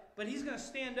 right? But he's going to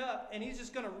stand up, and he's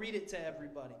just going to read it to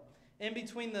everybody. In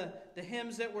between the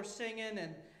hymns that we're singing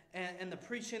and the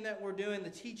preaching that we're doing, the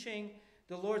teaching,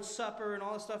 the Lord's Supper and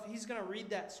all this stuff, he's going to read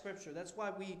that Scripture. That's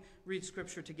why we read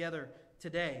Scripture together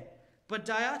today. But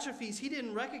Diotrephes, he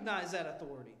didn't recognize that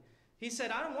authority. He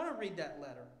said, I don't want to read that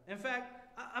letter. In fact,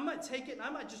 I might take it and I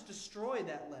might just destroy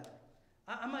that letter.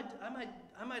 I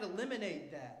might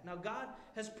eliminate that. Now, God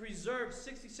has preserved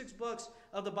 66 books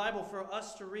of the Bible for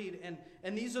us to read,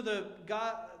 and these are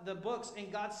the books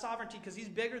in God's sovereignty, because He's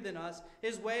bigger than us.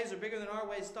 His ways are bigger than our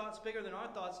ways, thoughts bigger than our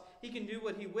thoughts. He can do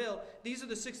what He will. These are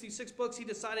the 66 books He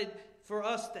decided for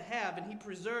us to have, and He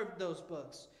preserved those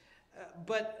books.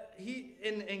 But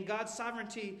in God's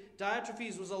sovereignty,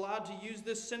 Diotrephes was allowed to use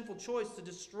this sinful choice to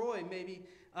destroy maybe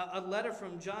a letter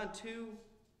from John to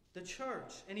the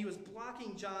church. And he was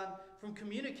blocking John from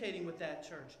communicating with that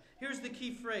church. Here's the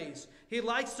key phrase. He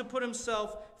likes to put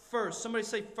himself first. Somebody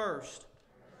say first.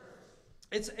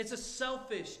 It's a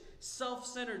selfish,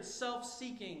 self-centered,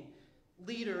 self-seeking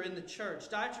leader in the church.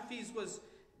 Diotrephes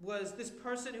was this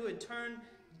person who had turned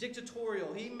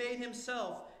dictatorial. He made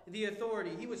himself the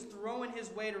authority. He was throwing his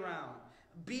weight around,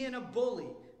 being a bully,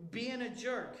 being a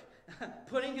jerk,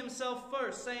 putting himself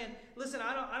first, saying, listen,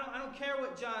 I don't care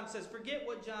what John says. Forget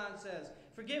what John says.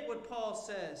 Forget what Paul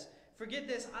says. Forget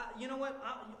this. You know what?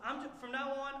 From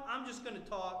now on, I'm just going to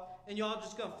talk, and y'all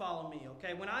just going to follow me,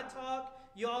 okay? When I talk,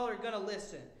 y'all are going to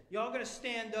listen. Y'all are going to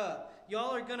stand up.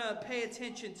 Y'all are going to pay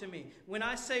attention to me. When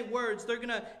I say words, they're going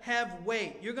to have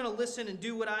weight. You're going to listen and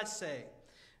do what I say.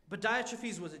 But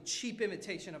Diotrephes was a cheap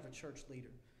imitation of a church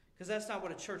leader, because that's not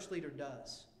what a church leader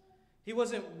does. He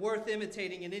wasn't worth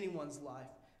imitating in anyone's life.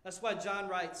 That's why John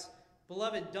writes,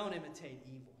 beloved, don't imitate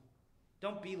evil.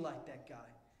 Don't be like that guy.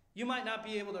 You might not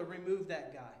be able to remove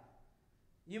that guy.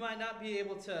 You might not be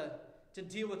able to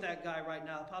deal with that guy right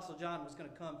now. Apostle John was going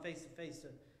to come face to face to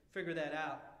figure that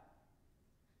out.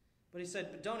 But he said,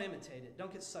 but don't imitate it.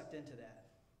 Don't get sucked into that.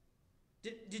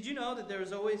 Did you know that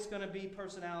there's always going to be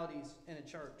personalities in a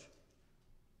church?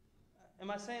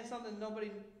 Am I saying something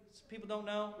people don't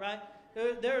know, right?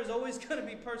 There's always going to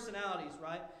be personalities,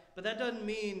 right? But that doesn't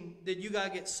mean that you got to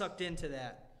get sucked into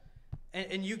that.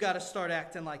 And you got to start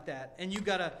acting like that. And you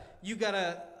got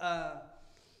to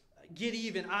get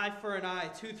even, eye for an eye,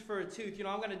 tooth for a tooth. You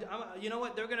know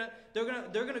what? They're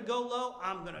gonna go low.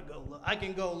 I'm gonna go low. I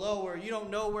can go lower. You don't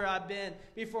know where I've been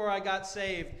before I got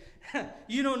saved.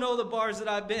 You don't know the bars that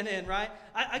I've been in, right?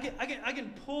 I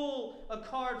can pull a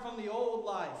card from the old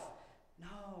life.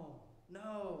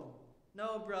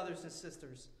 No, brothers and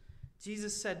sisters.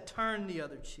 Jesus said, turn the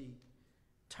other cheek.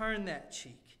 Turn that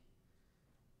cheek.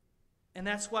 And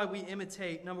that's why we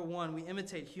imitate, number one, we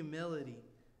imitate humility,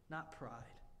 not pride.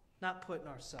 Not putting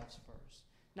ourselves first.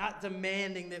 Not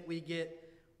demanding that we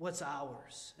get what's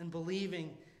ours. And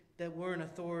believing that we're an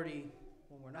authority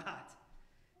when we're not.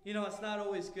 You know, it's not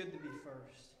always good to be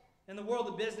first. In the world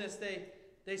of business,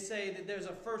 they say that there's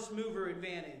a first mover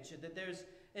advantage. That there's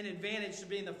an advantage to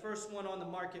being the first one on the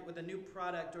market with a new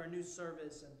product or a new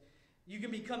service. And you can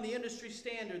become the industry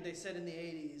standard, they said in the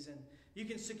 80s. And you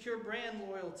can secure brand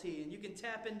loyalty. And you can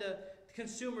tap into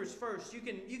consumers first. You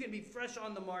can be fresh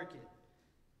on the market.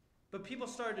 But people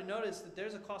started to notice that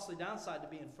there's a costly downside to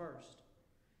being first.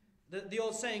 The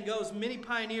old saying goes, many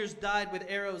pioneers died with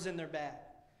arrows in their back.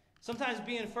 Sometimes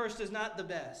being first is not the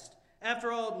best.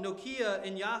 After all, Nokia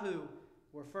and Yahoo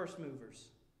were first movers.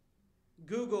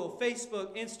 Google,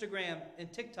 Facebook, Instagram,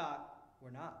 and TikTok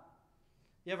were not.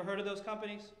 You ever heard of those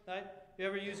companies, right? You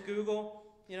ever use Google,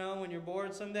 when you're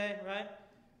bored someday, right?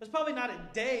 There's probably not a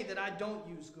day that I don't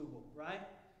use Google, right?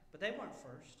 But they weren't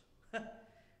first.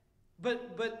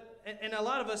 And a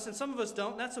lot of us, and some of us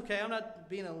don't, and that's okay. I'm not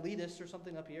being elitist or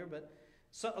something up here, but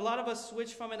a lot of us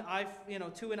switch from to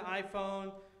an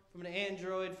iPhone, from an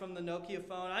Android, from the Nokia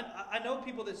phone. I know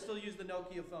people that still use the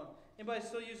Nokia phone. Anybody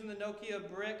still using the Nokia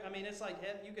brick? I mean, it's like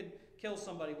you could kill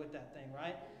somebody with that thing,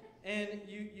 right? And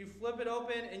you flip it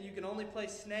open, and you can only play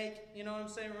Snake. You know what I'm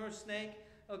saying? Remember Snake?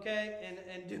 Okay,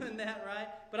 and doing that, right?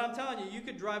 But I'm telling you, you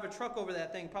could drive a truck over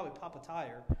that thing, probably pop a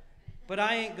tire. But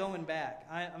I ain't going back.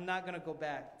 I'm not going to go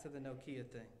back to the Nokia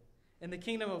thing. In the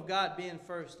kingdom of God, being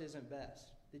first isn't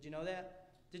best. Did you know that?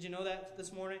 Did you know that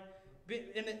this morning?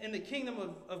 In the kingdom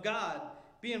of God,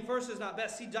 being first is not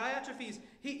best. See, Diotrephes,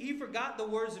 he forgot the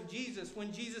words of Jesus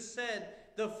when Jesus said,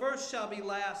 the first shall be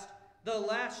last, the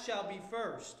last shall be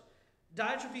first.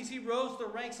 Diotrephes, he rose the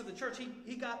ranks of the church.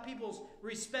 He got people's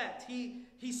respect.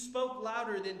 He spoke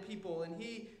louder than people, and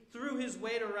he threw his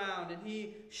weight around, and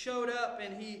he showed up,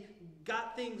 and he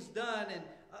got things done. And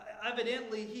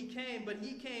evidently he came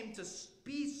to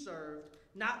be served,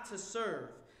 not to serve.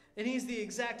 And he's the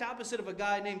exact opposite of a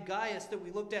guy named Gaius that we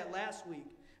looked at last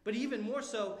week. But even more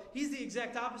so, he's the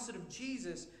exact opposite of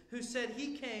Jesus, who said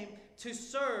he came to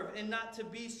serve and not to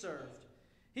be served.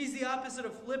 He's the opposite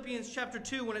of Philippians chapter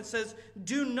 2 when it says,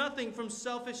 do nothing from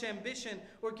selfish ambition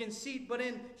or conceit, but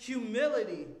in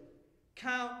humility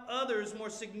count others more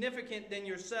significant than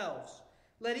yourselves.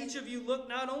 Let each of you look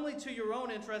not only to your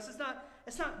own interests.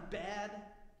 It's not bad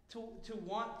to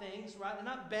want things, right? It's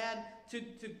not bad to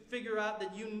figure out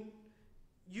that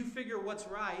you figure what's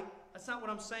right. That's not what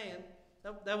I'm saying.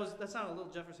 That sounded a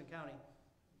little Jefferson County.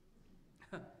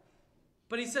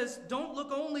 But he says, don't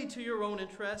look only to your own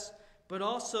interests, but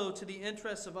also to the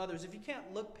interests of others. If you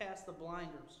can't look past the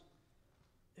blinders,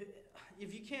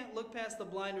 if you can't look past the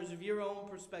blinders of your own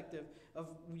perspective, of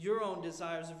your own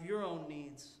desires, of your own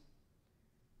needs,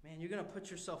 man, you're going to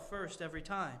put yourself first every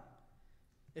time.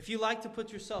 If you like to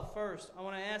put yourself first, I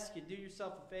want to ask you, do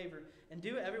yourself a favor and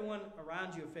do everyone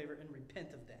around you a favor and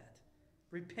repent of that.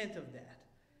 Repent of that.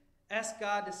 Ask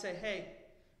God to say, hey,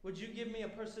 would you give me a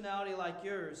personality like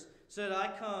yours so that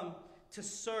I come to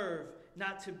serve,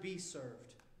 not to be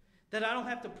served? That I don't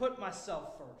have to put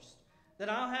myself first. That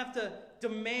I don't have to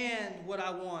demand what I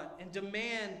want and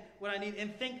demand what I need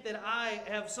and think that I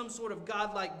have some sort of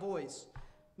godlike voice.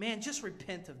 Man, just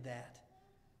repent of that.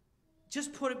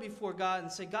 Just put it before God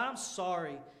and say, God, I'm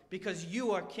sorry because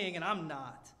you are king and I'm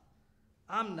not.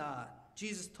 I'm not.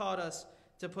 Jesus taught us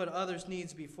to put others'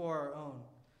 needs before our own.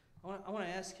 I want to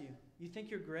ask you, you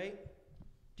think you're great?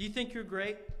 Do you think you're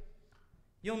great?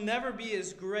 You'll never be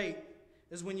as great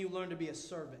as when you learn to be a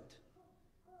servant.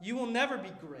 You will never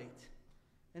be great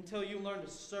until you learn to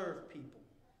serve people.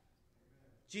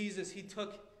 Jesus, he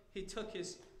took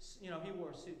his, he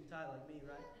wore a suit and tie like me,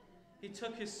 right? He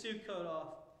took his suit coat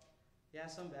off. Yeah,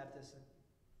 some Baptists,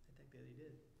 I think that he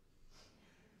did.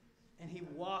 And he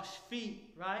washed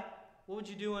feet, right? What would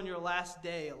you do on your last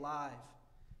day alive?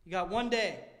 You got one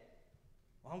day.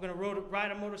 Well, I'm going to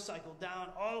ride a motorcycle down,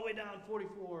 all the way down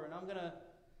 44, and I'm going to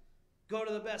go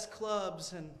to the best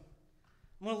clubs, and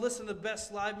I'm going to listen to the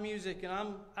best live music, and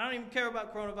I don't even care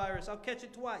about coronavirus. I'll catch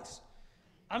it twice.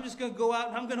 I'm just going to go out,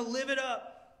 and I'm going to live it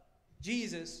up.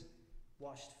 Jesus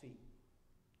washed feet.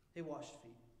 He washed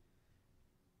feet.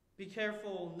 Be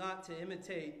careful not to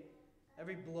imitate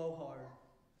every blowhard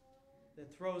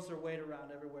that throws their weight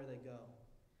around everywhere they go.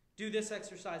 Do this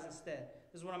exercise instead.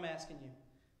 This is what I'm asking you.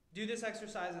 Do this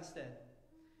exercise instead.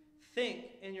 Think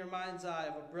in your mind's eye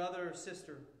of a brother or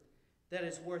sister that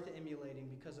is worth emulating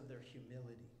because of their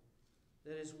humility.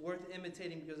 That is worth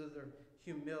imitating because of their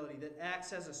humility. That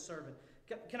acts as a servant.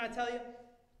 Can I tell you?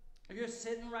 If you're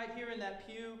sitting right here in that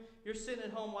pew, you're sitting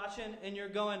at home watching, and you're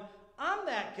going, I'm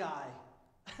that guy.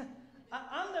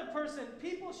 I'm the person.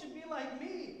 People should be like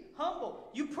me. Humble.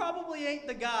 You probably ain't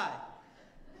the guy.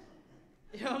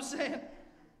 You know what I'm saying?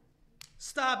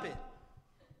 Stop it.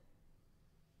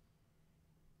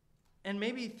 And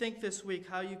maybe think this week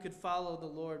how you could follow the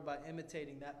Lord by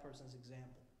imitating that person's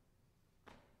example.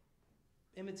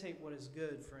 Imitate what is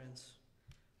good, friends.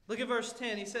 Look at verse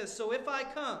 10. He says, so if I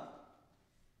come,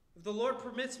 if the Lord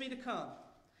permits me to come,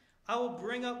 I will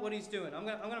bring up what he's doing. I'm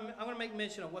going to make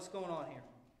mention of what's going on here.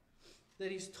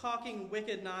 That he's talking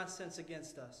wicked nonsense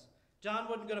against us. John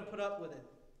wasn't going to put up with it.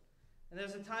 And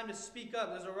there's a time to speak up.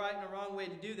 There's a right and a wrong way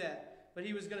to do that. But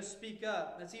he was going to speak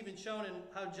up. That's even shown in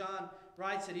how John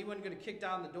writes it. He wasn't going to kick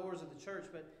down the doors of the church,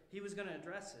 but he was going to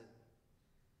address it.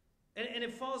 And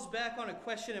it falls back on a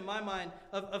question in my mind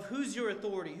of who's your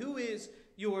authority? Who is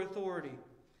your authority?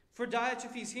 For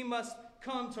Diotrephes, he must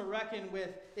come to reckon with,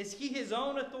 is he his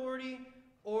own authority,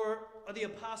 or are the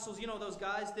apostles, those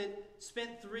guys that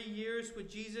spent 3 years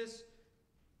with Jesus,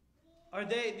 are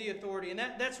they the authority? And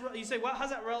that's you say, well,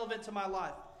 how's that relevant to my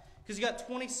life? Because you got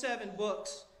 27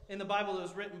 books in the Bible that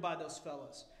was written by those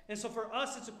fellows. And so for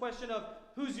us, it's a question of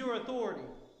who's your authority?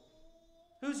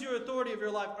 Who's your authority of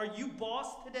your life? Are you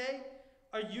boss today?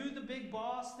 Are you the big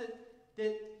boss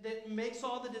that makes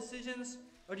all the decisions?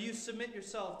 Or do you submit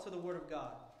yourself to the Word of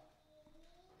God?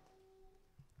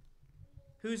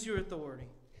 Who's your authority?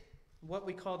 What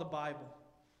we call the Bible.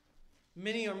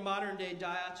 Many are modern-day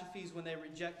Diotrephes when they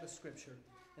reject the Scripture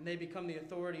and they become the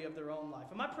authority of their own life.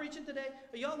 Am I preaching today?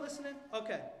 Are y'all listening?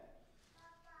 Okay.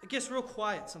 It gets real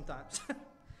quiet sometimes.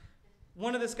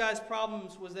 One of this guy's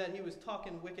problems was that he was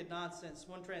talking wicked nonsense.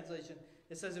 One translation,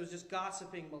 it says it was just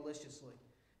gossiping maliciously.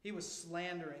 He was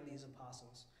slandering these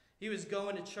apostles. He was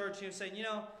going to church and he was saying,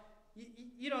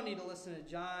 you don't need to listen to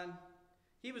John.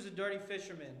 He was a dirty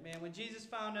fisherman. Man, when Jesus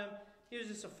found him, he was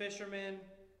just a fisherman.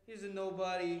 He was a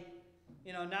nobody.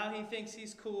 Now he thinks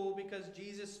he's cool because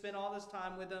Jesus spent all this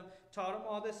time with him, taught him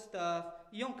all this stuff.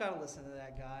 You don't got to listen to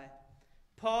that guy.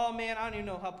 Paul, man, I don't even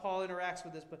know how Paul interacts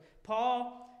with this, but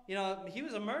Paul, he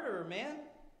was a murderer, man.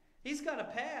 He's got a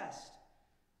past.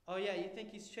 Oh, yeah, you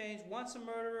think he's changed? Once a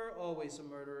murderer, always a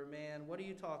murderer, man. What are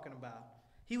you talking about?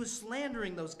 He was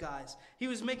slandering those guys. He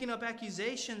was making up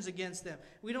accusations against them.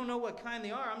 We don't know what kind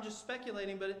they are. I'm just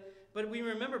speculating, but we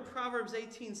remember Proverbs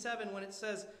 18:7 when it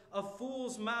says, a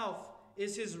fool's mouth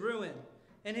is his ruin,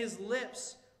 and his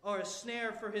lips are a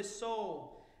snare for his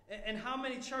soul. And how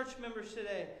many church members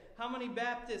today, how many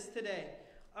Baptists today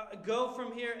go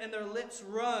from here and their lips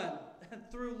run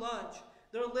through lunch.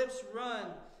 Their lips run.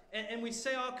 And we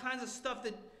say all kinds of stuff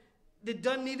that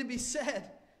doesn't need to be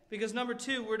said. Because number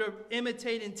 2, we're to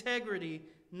imitate integrity,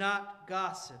 not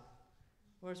gossip.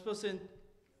 We're supposed to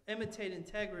imitate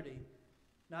integrity,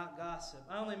 not gossip.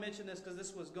 I only mention this because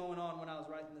this was going on when I was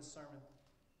writing this sermon.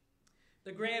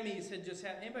 The Grammys had just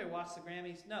happened. Anybody watch the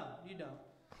Grammys? No, you don't.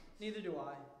 Neither do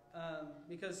I.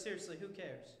 Because seriously, who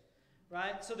cares?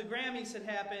 Right? So the Grammys had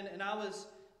happened, and I was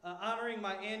honoring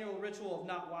my annual ritual of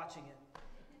not watching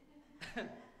it.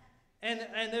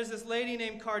 and there's this lady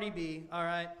named Cardi B, all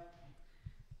right?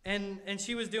 And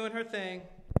she was doing her thing,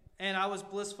 and I was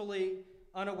blissfully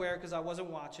unaware because I wasn't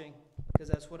watching, because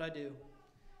that's what I do.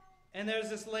 And there's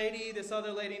this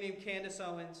other lady named Candace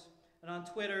Owens, and on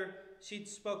Twitter, she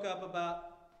spoke up about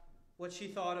what she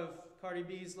thought of Cardi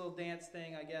B's little dance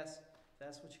thing, I guess, if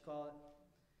that's what you call it.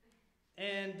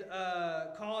 And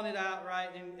calling it out, right?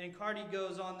 And Cardi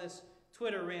goes on this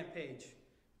Twitter rampage,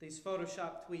 these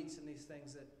Photoshop tweets and these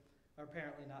things that are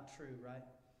apparently not true, right?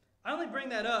 I only bring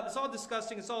that up. It's all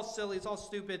disgusting. It's all silly. It's all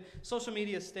stupid. Social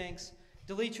media stinks.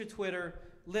 Delete your Twitter.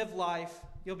 Live life.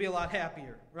 You'll be a lot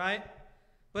happier, right?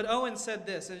 But Owen said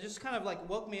this, and it just kind of like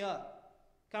woke me up.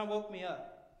 Kind of woke me up.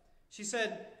 She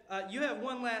said, you have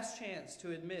one last chance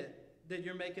to admit that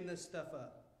you're making this stuff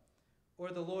up, or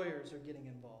the lawyers are getting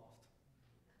involved.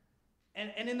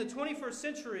 And in the 21st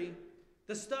century,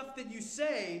 the stuff that you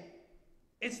say,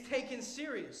 it's taken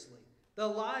seriously. The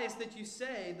lies that you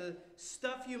say, the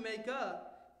stuff you make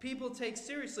up, people take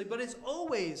seriously. But it's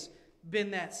always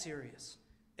been that serious.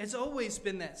 It's always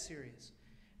been that serious.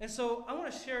 And so I want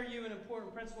to share you an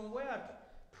important principle. The way I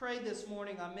prayed this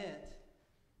morning,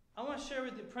 I want to share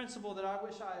with you a principle that I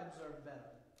wish I observed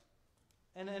better.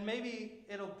 And maybe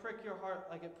it'll prick your heart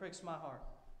like it pricks my heart.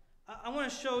 I want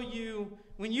to show you,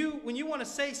 when you want to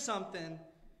say something,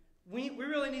 we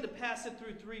really need to pass it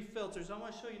through 3 filters. I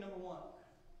want to show you number 1.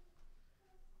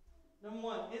 Number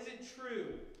 1, is it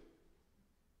true?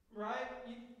 Right?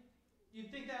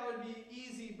 You'd think that would be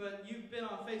easy, but you've been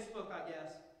on Facebook, I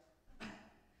guess.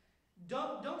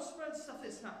 Don't spread stuff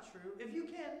that's not true. If you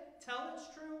can't tell it's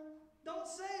true, don't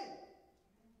say it.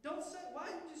 Don't say it. Why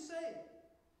did you say it?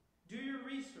 Do your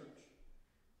research.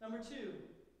 Number 2,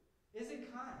 is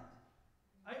it kind?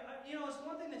 It's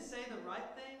one thing to say the right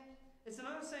thing. It's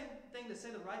another thing to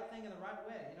say the right thing in the right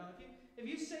way. If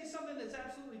you say something that's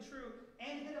absolutely true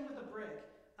and hit them with a brick,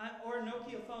 or a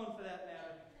Nokia phone for that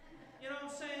matter, you know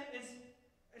what I'm saying?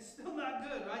 It's still not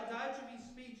good, right? Diatribe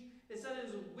speech, it said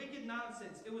it was wicked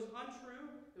nonsense. It was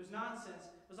untrue. It was nonsense.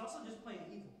 It was also just plain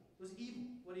evil. It was evil,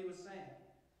 what he was saying.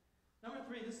 Number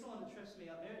 3, this is the one that trips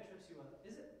me up. Maybe it trips you up.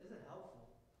 Is it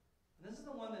helpful? And this is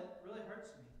the one that really hurts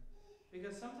me.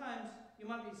 Because sometimes you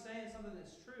might be saying something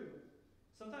that's true.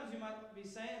 Sometimes you might be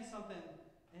saying something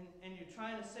and you're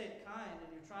trying to say it kind, and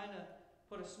you're trying to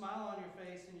put a smile on your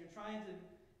face, and you're trying to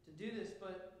do this,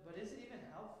 but is it even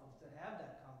helpful to have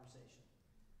that conversation?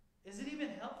 Is it even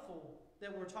helpful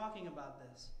that we're talking about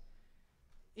this?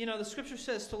 The scripture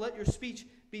says to let your speech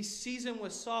be seasoned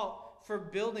with salt for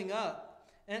building up.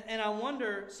 And I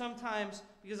wonder sometimes,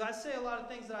 because I say a lot of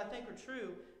things that I think are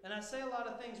true, and I say a lot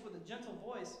of things with a gentle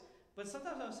voice, but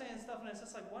sometimes I'm saying stuff and it's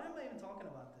just like, why am I even talking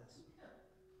about this?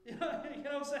 You know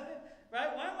what I'm saying?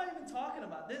 Right? Why am I even talking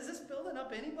about this? Is this building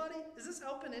up anybody? Is this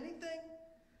helping anything?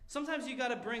 Sometimes you got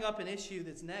to bring up an issue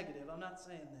that's negative. I'm not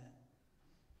saying that.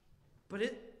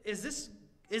 But is this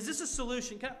a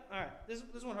solution? All right,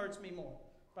 this one hurts me more.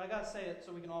 But I got to say it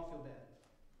so we can all feel bad.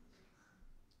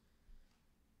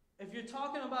 If you're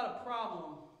talking about a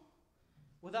problem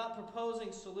without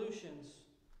proposing solutions,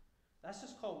 that's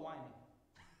just called whining.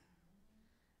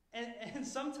 And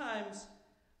sometimes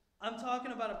I'm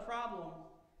talking about a problem,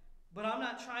 but I'm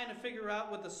not trying to figure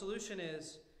out what the solution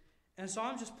is, and so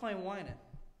I'm just plain whining.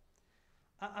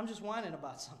 I'm just whining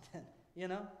about something,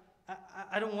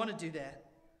 I don't want to do that.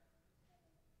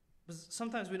 But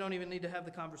sometimes we don't even need to have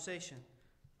the conversation.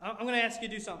 I'm going to ask you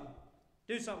to do something.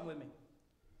 Do something with me.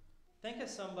 Think of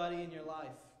somebody in your life,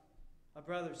 a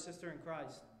brother, sister in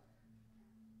Christ,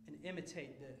 and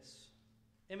imitate this.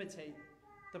 Imitate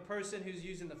the person who's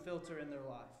using the filter in their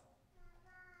life.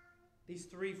 These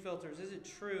 3 filters. Is it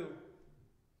true?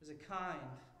 Is it kind?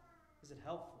 Is it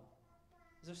helpful?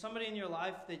 Is there somebody in your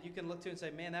life that you can look to and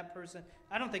say, man, that person,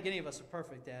 I don't think any of us are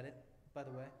perfect at it, by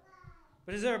the way.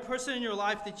 But is there a person in your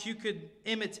life that you could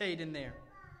imitate in there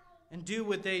and do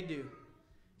what they do?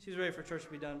 She's ready for church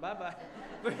to be done. Bye-bye.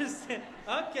 Verse 10.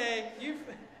 Okay,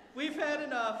 we've had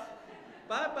enough.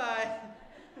 Bye-bye.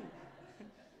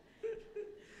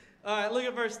 All right, look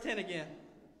at verse 10 again.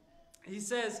 He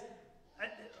says,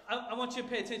 I want you to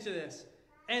pay attention to this.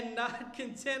 And not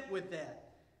content with that.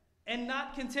 And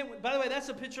not content with... By the way, that's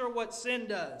a picture of what sin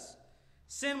does.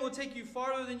 Sin will take you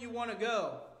farther than you want to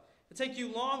go. It'll take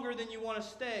you longer than you want to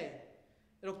stay.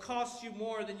 It'll cost you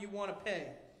more than you want to pay.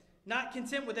 not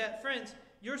content with that, friends,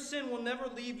 your sin will never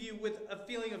leave you with a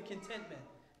feeling of contentment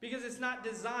because it's not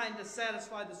designed to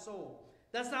satisfy the soul.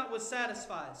 That's not what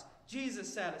satisfies.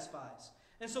 Jesus satisfies.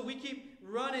 And so we keep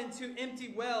running to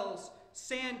empty wells,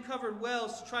 sand-covered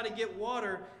wells to try to get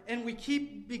water, and we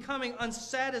keep becoming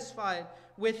unsatisfied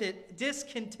with it,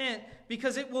 discontent,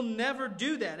 because it will never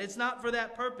do that. It's not for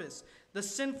that purpose. The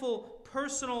sinful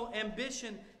personal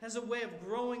ambition has a way of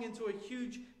growing into a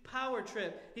huge power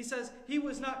trip. He says he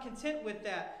was not content with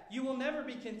that. You will never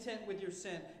be content with your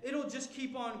sin. It'll just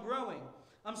keep on growing.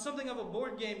 I'm something of a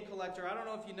board game collector. I don't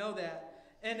know if you know that.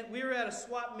 And we were at a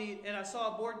swap meet, and I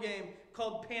saw a board game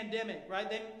called Pandemic, right?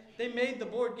 They made the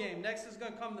board game. Next is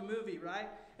going to come the movie, right?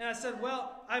 And I said,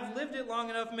 well, I've lived it long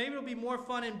enough. Maybe it'll be more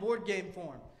fun in board game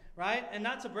form, right? And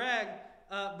not to brag,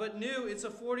 but new, it's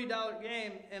a $40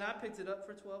 game, and I picked it up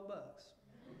for $12.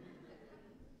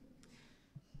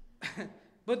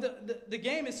 But the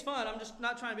game is fun. I'm just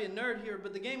not trying to be a nerd here,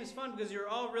 but the game is fun because you're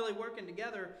all really working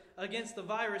together against the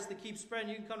virus that keeps spreading.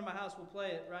 You can come to my house, we'll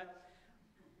play it, right?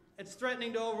 It's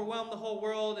threatening to overwhelm the whole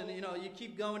world, and you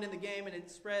keep going in the game, and it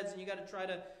spreads, and you got to try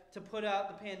to put out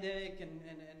the pandemic and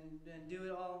do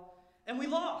it all. And we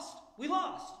lost. We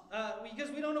lost because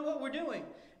we don't know what we're doing.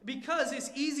 Because it's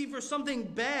easy for something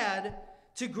bad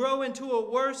to grow into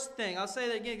a worse thing. I'll say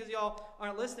that again because y'all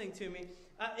aren't listening to me.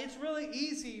 It's really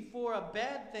easy for a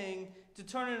bad thing to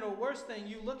turn into a worse thing.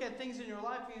 You look at things in your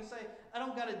life and you say, I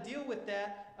don't got to deal with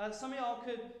that. Some of y'all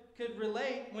could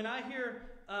relate. When I hear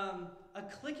a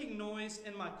clicking noise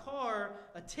in my car,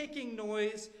 a ticking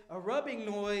noise, a rubbing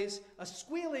noise, a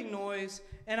squealing noise,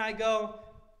 and I go,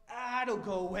 it'll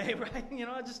go away, right?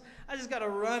 I just got to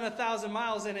run 1,000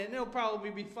 miles in it, and it'll probably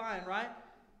be fine, right?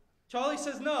 Charlie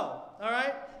says no, all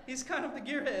right? He's kind of the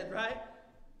gearhead, right?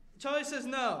 Charlie says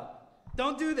no,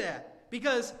 don't do that,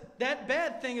 because that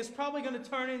bad thing is probably going to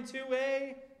turn into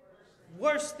a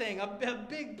worse thing, a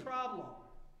big problem.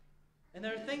 And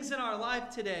there are things in our life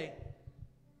today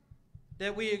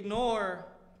that we ignore,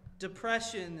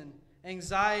 depression and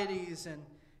anxieties,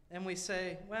 and we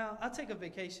say, well, I'll take a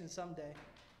vacation someday.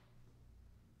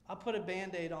 I'll put a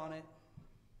Band-Aid on it.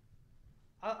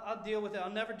 I'll deal with it.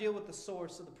 I'll never deal with the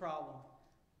source of the problem.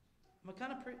 Am I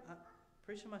kind of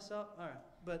preaching myself? All right.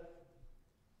 But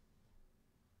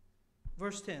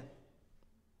verse 10.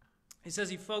 He says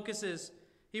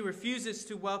he refuses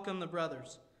to welcome the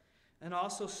brothers and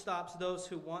also stops those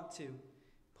who want to,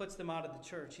 puts them out of the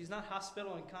church. He's not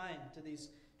hospitable and kind to these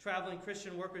traveling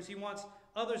Christian workers. He wants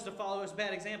others to follow his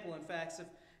bad example. In fact,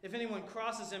 if anyone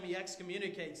crosses him, he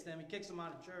excommunicates them. He kicks them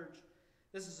out of church.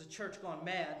 This is a church gone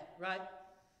mad, right?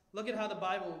 Look at how the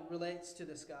Bible relates to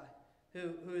this guy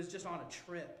who is just on a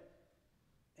trip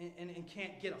and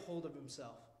can't get a hold of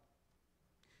himself.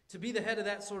 To be the head of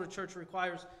that sort of church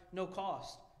requires no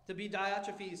cost. To be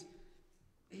Diotrephes,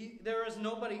 there's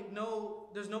nobody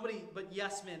but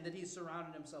yes men that he's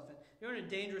surrounded himself in. You're in a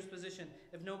dangerous position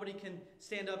if nobody can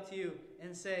stand up to you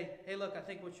and say, hey, look, I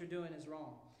think what you're doing is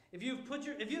wrong. If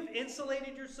you've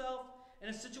insulated yourself in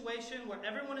a situation where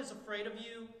everyone is afraid of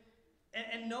you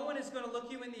and no one is going to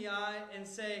look you in the eye and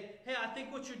say, hey, I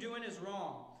think what you're doing is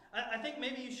wrong. I think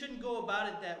maybe you shouldn't go about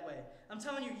it that way. I'm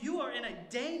telling you, you are in a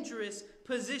dangerous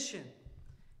position.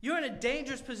 You're in a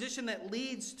dangerous position that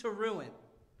leads to ruin.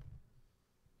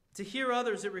 To hear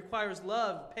others, it requires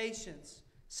love, patience,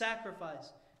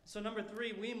 sacrifice. So number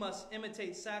 3, we must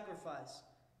imitate sacrifice,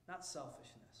 not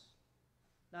selfishness.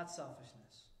 Not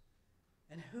selfishness.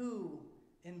 And who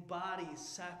embodies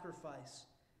sacrifice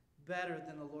better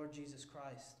than the Lord Jesus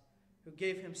Christ, who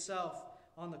gave himself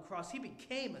on the cross? He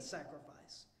became a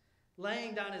sacrifice,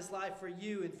 laying down his life for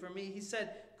you and for me. He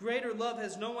said, greater love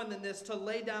has no one than this, to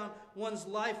lay down one's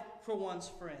life for one's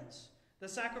friends. The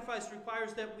sacrifice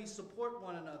requires that we support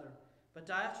one another. But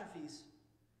Diotrephes,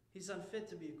 he's unfit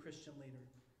to be a Christian leader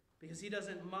because he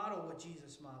doesn't model what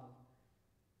Jesus modeled.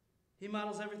 He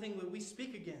models everything that we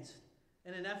speak against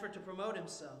in an effort to promote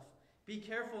himself. Be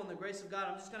careful in the grace of God.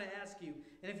 I'm just going to ask you,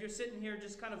 and if you're sitting here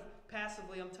just kind of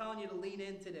passively, I'm telling you to lean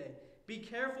in today. Be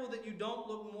careful that you don't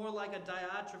look more like a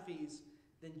Diotrephes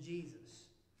than Jesus.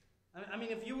 I mean,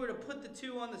 if you were to put the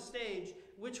two on the stage,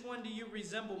 which one do you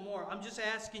resemble more? I'm just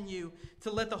asking you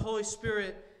to let the Holy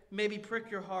Spirit maybe prick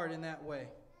your heart in that way.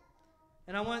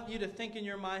 And I want you to think in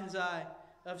your mind's eye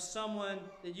of someone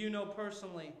that you know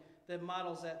personally that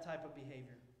models that type of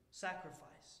behavior.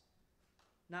 Sacrifice,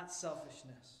 not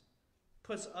selfishness.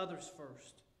 Puts others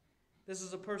first. This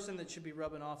is a person that should be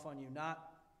rubbing off on you, not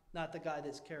the guy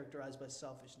that's characterized by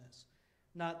selfishness,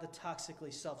 not the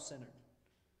toxically self-centered.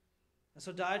 And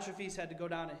so Diotrephes had to go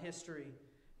down in history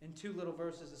in 2 little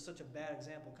verses as such a bad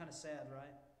example. Kind of sad,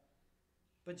 right?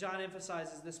 But John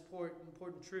emphasizes this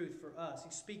important truth for us.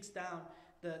 He speaks down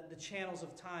the channels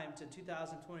of time to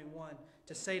 2021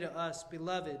 to say to us,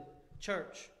 beloved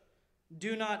church,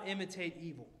 do not imitate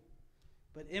evil,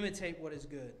 but imitate what is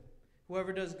good.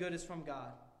 Whoever does good is from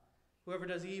God. Whoever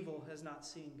does evil has not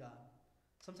seen God.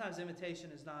 Sometimes imitation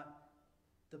is not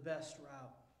the best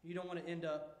route. You don't want to end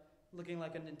up looking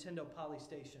like a Nintendo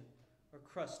Polystation or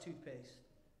Crust toothpaste.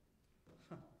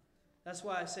 That's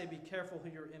why I say be careful who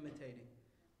you're imitating.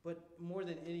 But more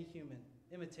than any human,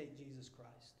 imitate Jesus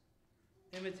Christ.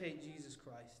 Imitate Jesus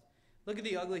Christ. Look at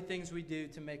the ugly things we do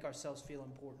to make ourselves feel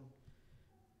important.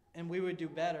 And we would do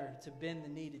better to bend the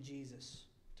knee to Jesus,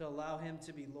 to allow him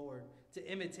to be Lord,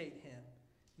 to imitate him.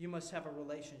 You must have a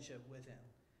relationship with him.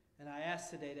 And I ask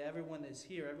today to everyone that's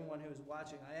here, everyone who is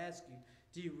watching, I ask you,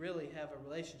 do you really have a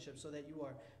relationship so that you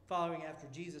are following after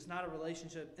Jesus? Not a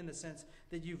relationship in the sense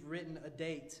that you've written a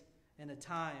date and a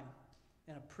time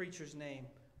and a preacher's name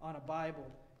on a Bible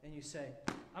and you say,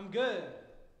 I'm good.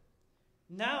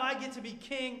 Now I get to be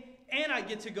king and I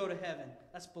get to go to heaven.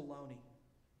 That's baloney.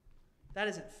 That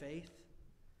isn't faith.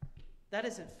 That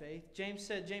isn't faith. James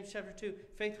said, James chapter 2,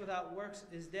 faith without works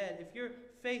is dead. If your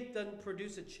faith doesn't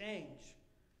produce a change,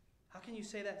 how can you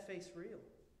say that faith's real?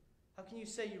 How can you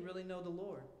say you really know the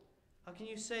Lord? How can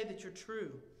you say that you're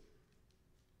true?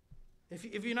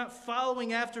 If you're not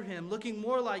following after him, looking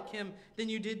more like him than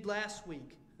you did last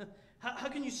week, how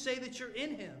can you say that you're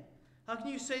in him? How can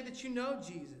you say that you know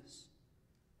Jesus?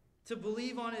 To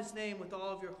believe on his name with all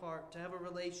of your heart, to have a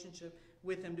relationship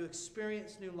with him, to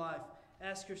experience new life.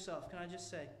 Ask yourself, can I just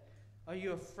say, are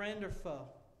you a friend or foe?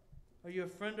 Are you a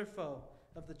friend or foe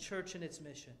of the church and its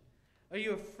mission? Are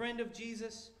you a friend of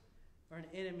Jesus or an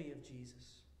enemy of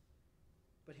Jesus?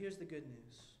 But here's the good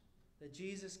news, that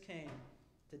Jesus came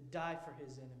to die for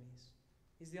his enemies.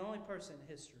 He's the only person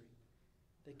in history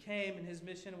that came, and his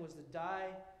mission was to die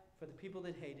for the people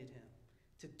that hated him,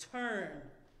 to turn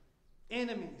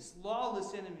enemies,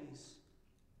 lawless enemies,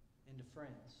 into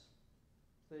friends,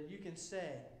 so that you can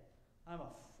say, I'm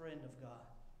a friend of God.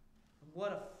 And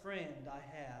what a friend I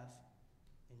have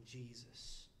in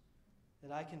Jesus,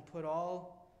 that I can put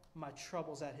all my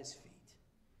troubles at his feet.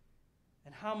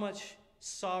 And how much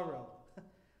sorrow,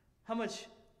 how much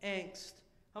angst,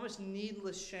 how much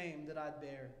needless shame that I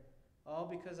bear, all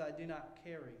because I do not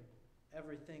carry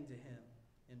everything to him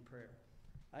in prayer.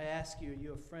 I ask you, are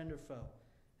you a friend or foe?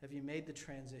 Have you made the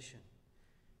transition?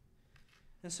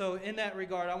 And so in that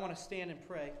regard, I want to stand and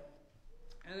pray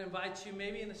and invite you,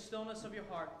 maybe in the stillness of your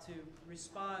heart, to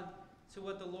respond to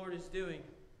what the Lord is doing.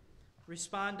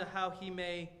 Respond to how he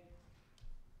may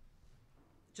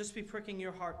just be pricking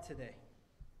your heart today.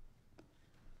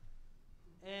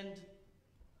 And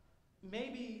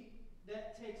maybe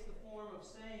that takes the form of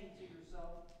saying to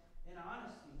yourself in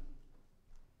honesty,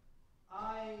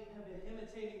 I have been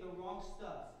imitating the wrong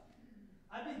stuff.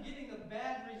 I've been getting the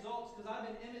bad results because I've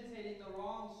been imitating the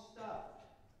wrong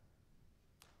stuff.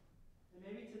 And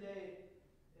maybe today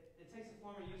it takes the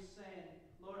form of you saying,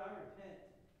 Lord, I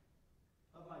repent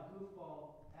of my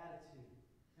goofball attitude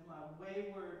and my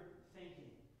wayward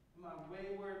thinking and my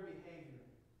wayward behavior.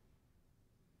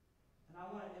 And I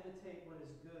want to imitate what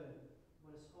is good,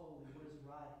 what is holy, what is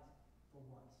right for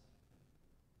once.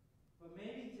 But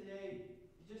maybe today,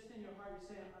 just in your heart,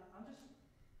 you're saying,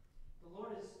 the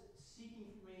Lord is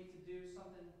seeking for me to do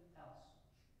something else.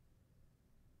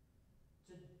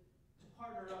 To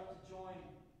partner up, to join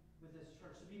with this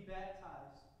church, to be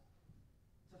baptized,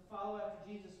 to follow after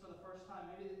Jesus for the first time.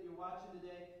 Maybe that you're watching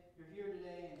today, you're here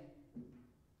today, and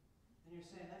you're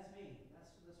saying, that's me.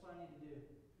 That's what I need to do.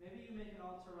 Maybe you make an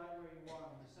altar right where you are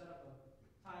and you set up a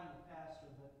time with pastor,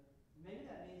 but maybe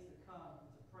that needs to come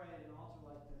to pray at an altar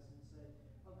like this and say,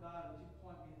 oh God, would you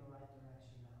point me in the right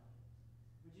direction now?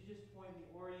 Would you just point me,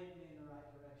 orient me in the right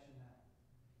direction now?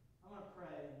 I'm going to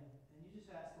pray, and you just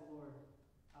ask the Lord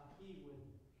how he would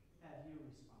have you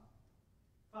respond.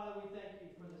 Father, we thank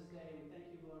you for this day. We thank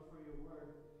you, Lord, for your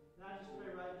word. And I just pray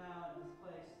right now in this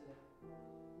place that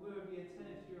we would be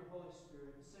attentive to your Holy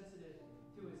Spirit, sensitive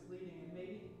to its leading. And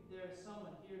maybe there is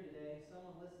someone here today,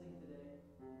 someone listening today,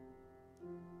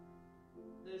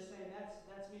 that is saying, that's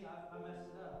me. I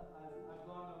messed it up. I've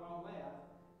gone the wrong way.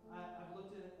 I've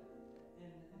looked at it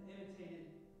and imitated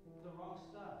the wrong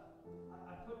stuff.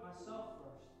 I put myself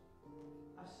first.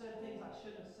 I've said things I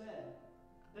shouldn't have said.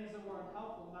 Things that were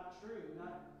unhelpful, not true,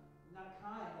 not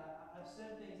kind. I've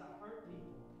said things that hurt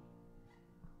people.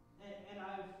 And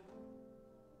I've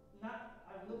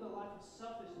lived a life of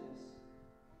selfishness.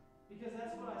 Because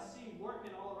that's what I see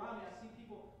working all around me. I see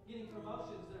people getting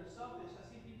promotions that are selfish. I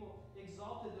see people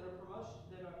exalted that are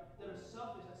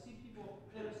selfish. I see people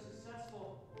that are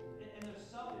successful and they're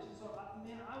selfish.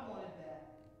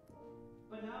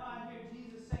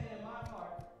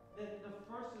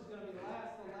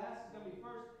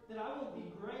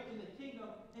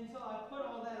 until I put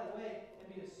all that away and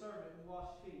be a servant and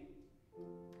wash feet.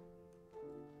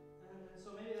 And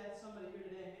so maybe that's somebody here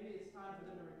today. Maybe it's time for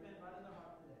them to repent right in their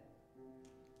heart today.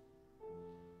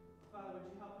 Father, would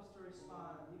you help us to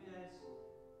respond, even as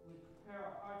we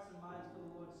prepare our hearts and minds for the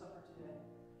Lord's Supper today?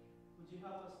 Would you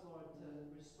help us, Lord,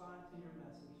 to respond to your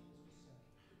message as we sing?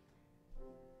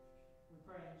 We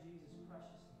pray in Jesus'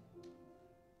 precious name.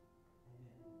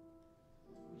 Amen.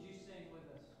 Would you sing with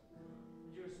us?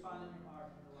 Would you respond in your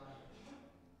heart to the life?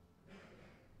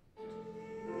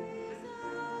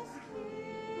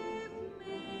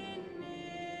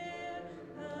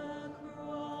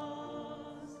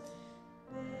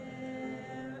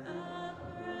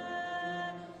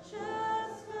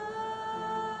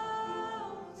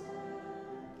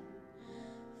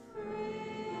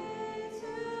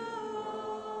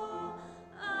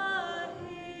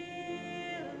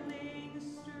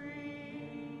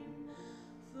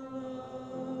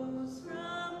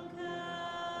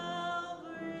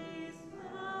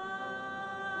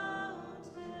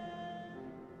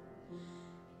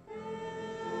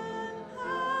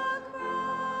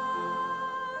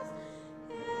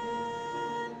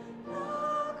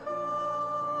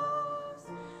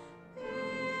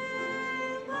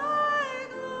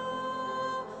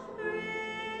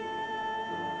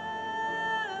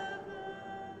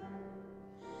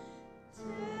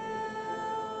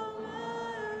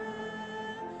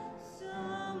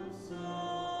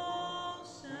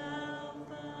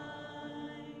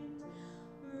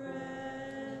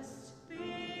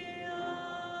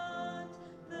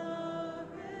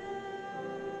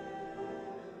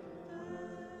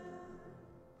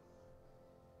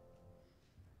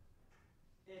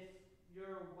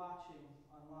 Watching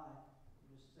online, I'm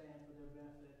just saying for their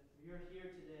benefit. If you're here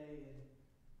today and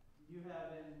you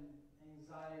have an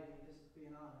anxiety, just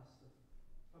being honest, of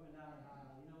coming down an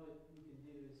aisle, you know what you can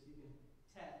do is you can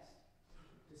text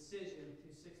decision to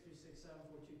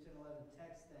 636-742-1011.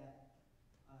 Text that.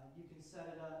 You can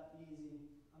set it up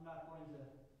easy. I'm not going to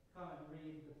come and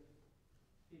read the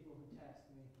people who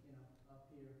text me, up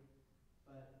here.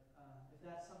 But if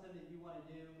that's something that you want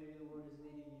to do, maybe the Lord is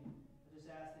leading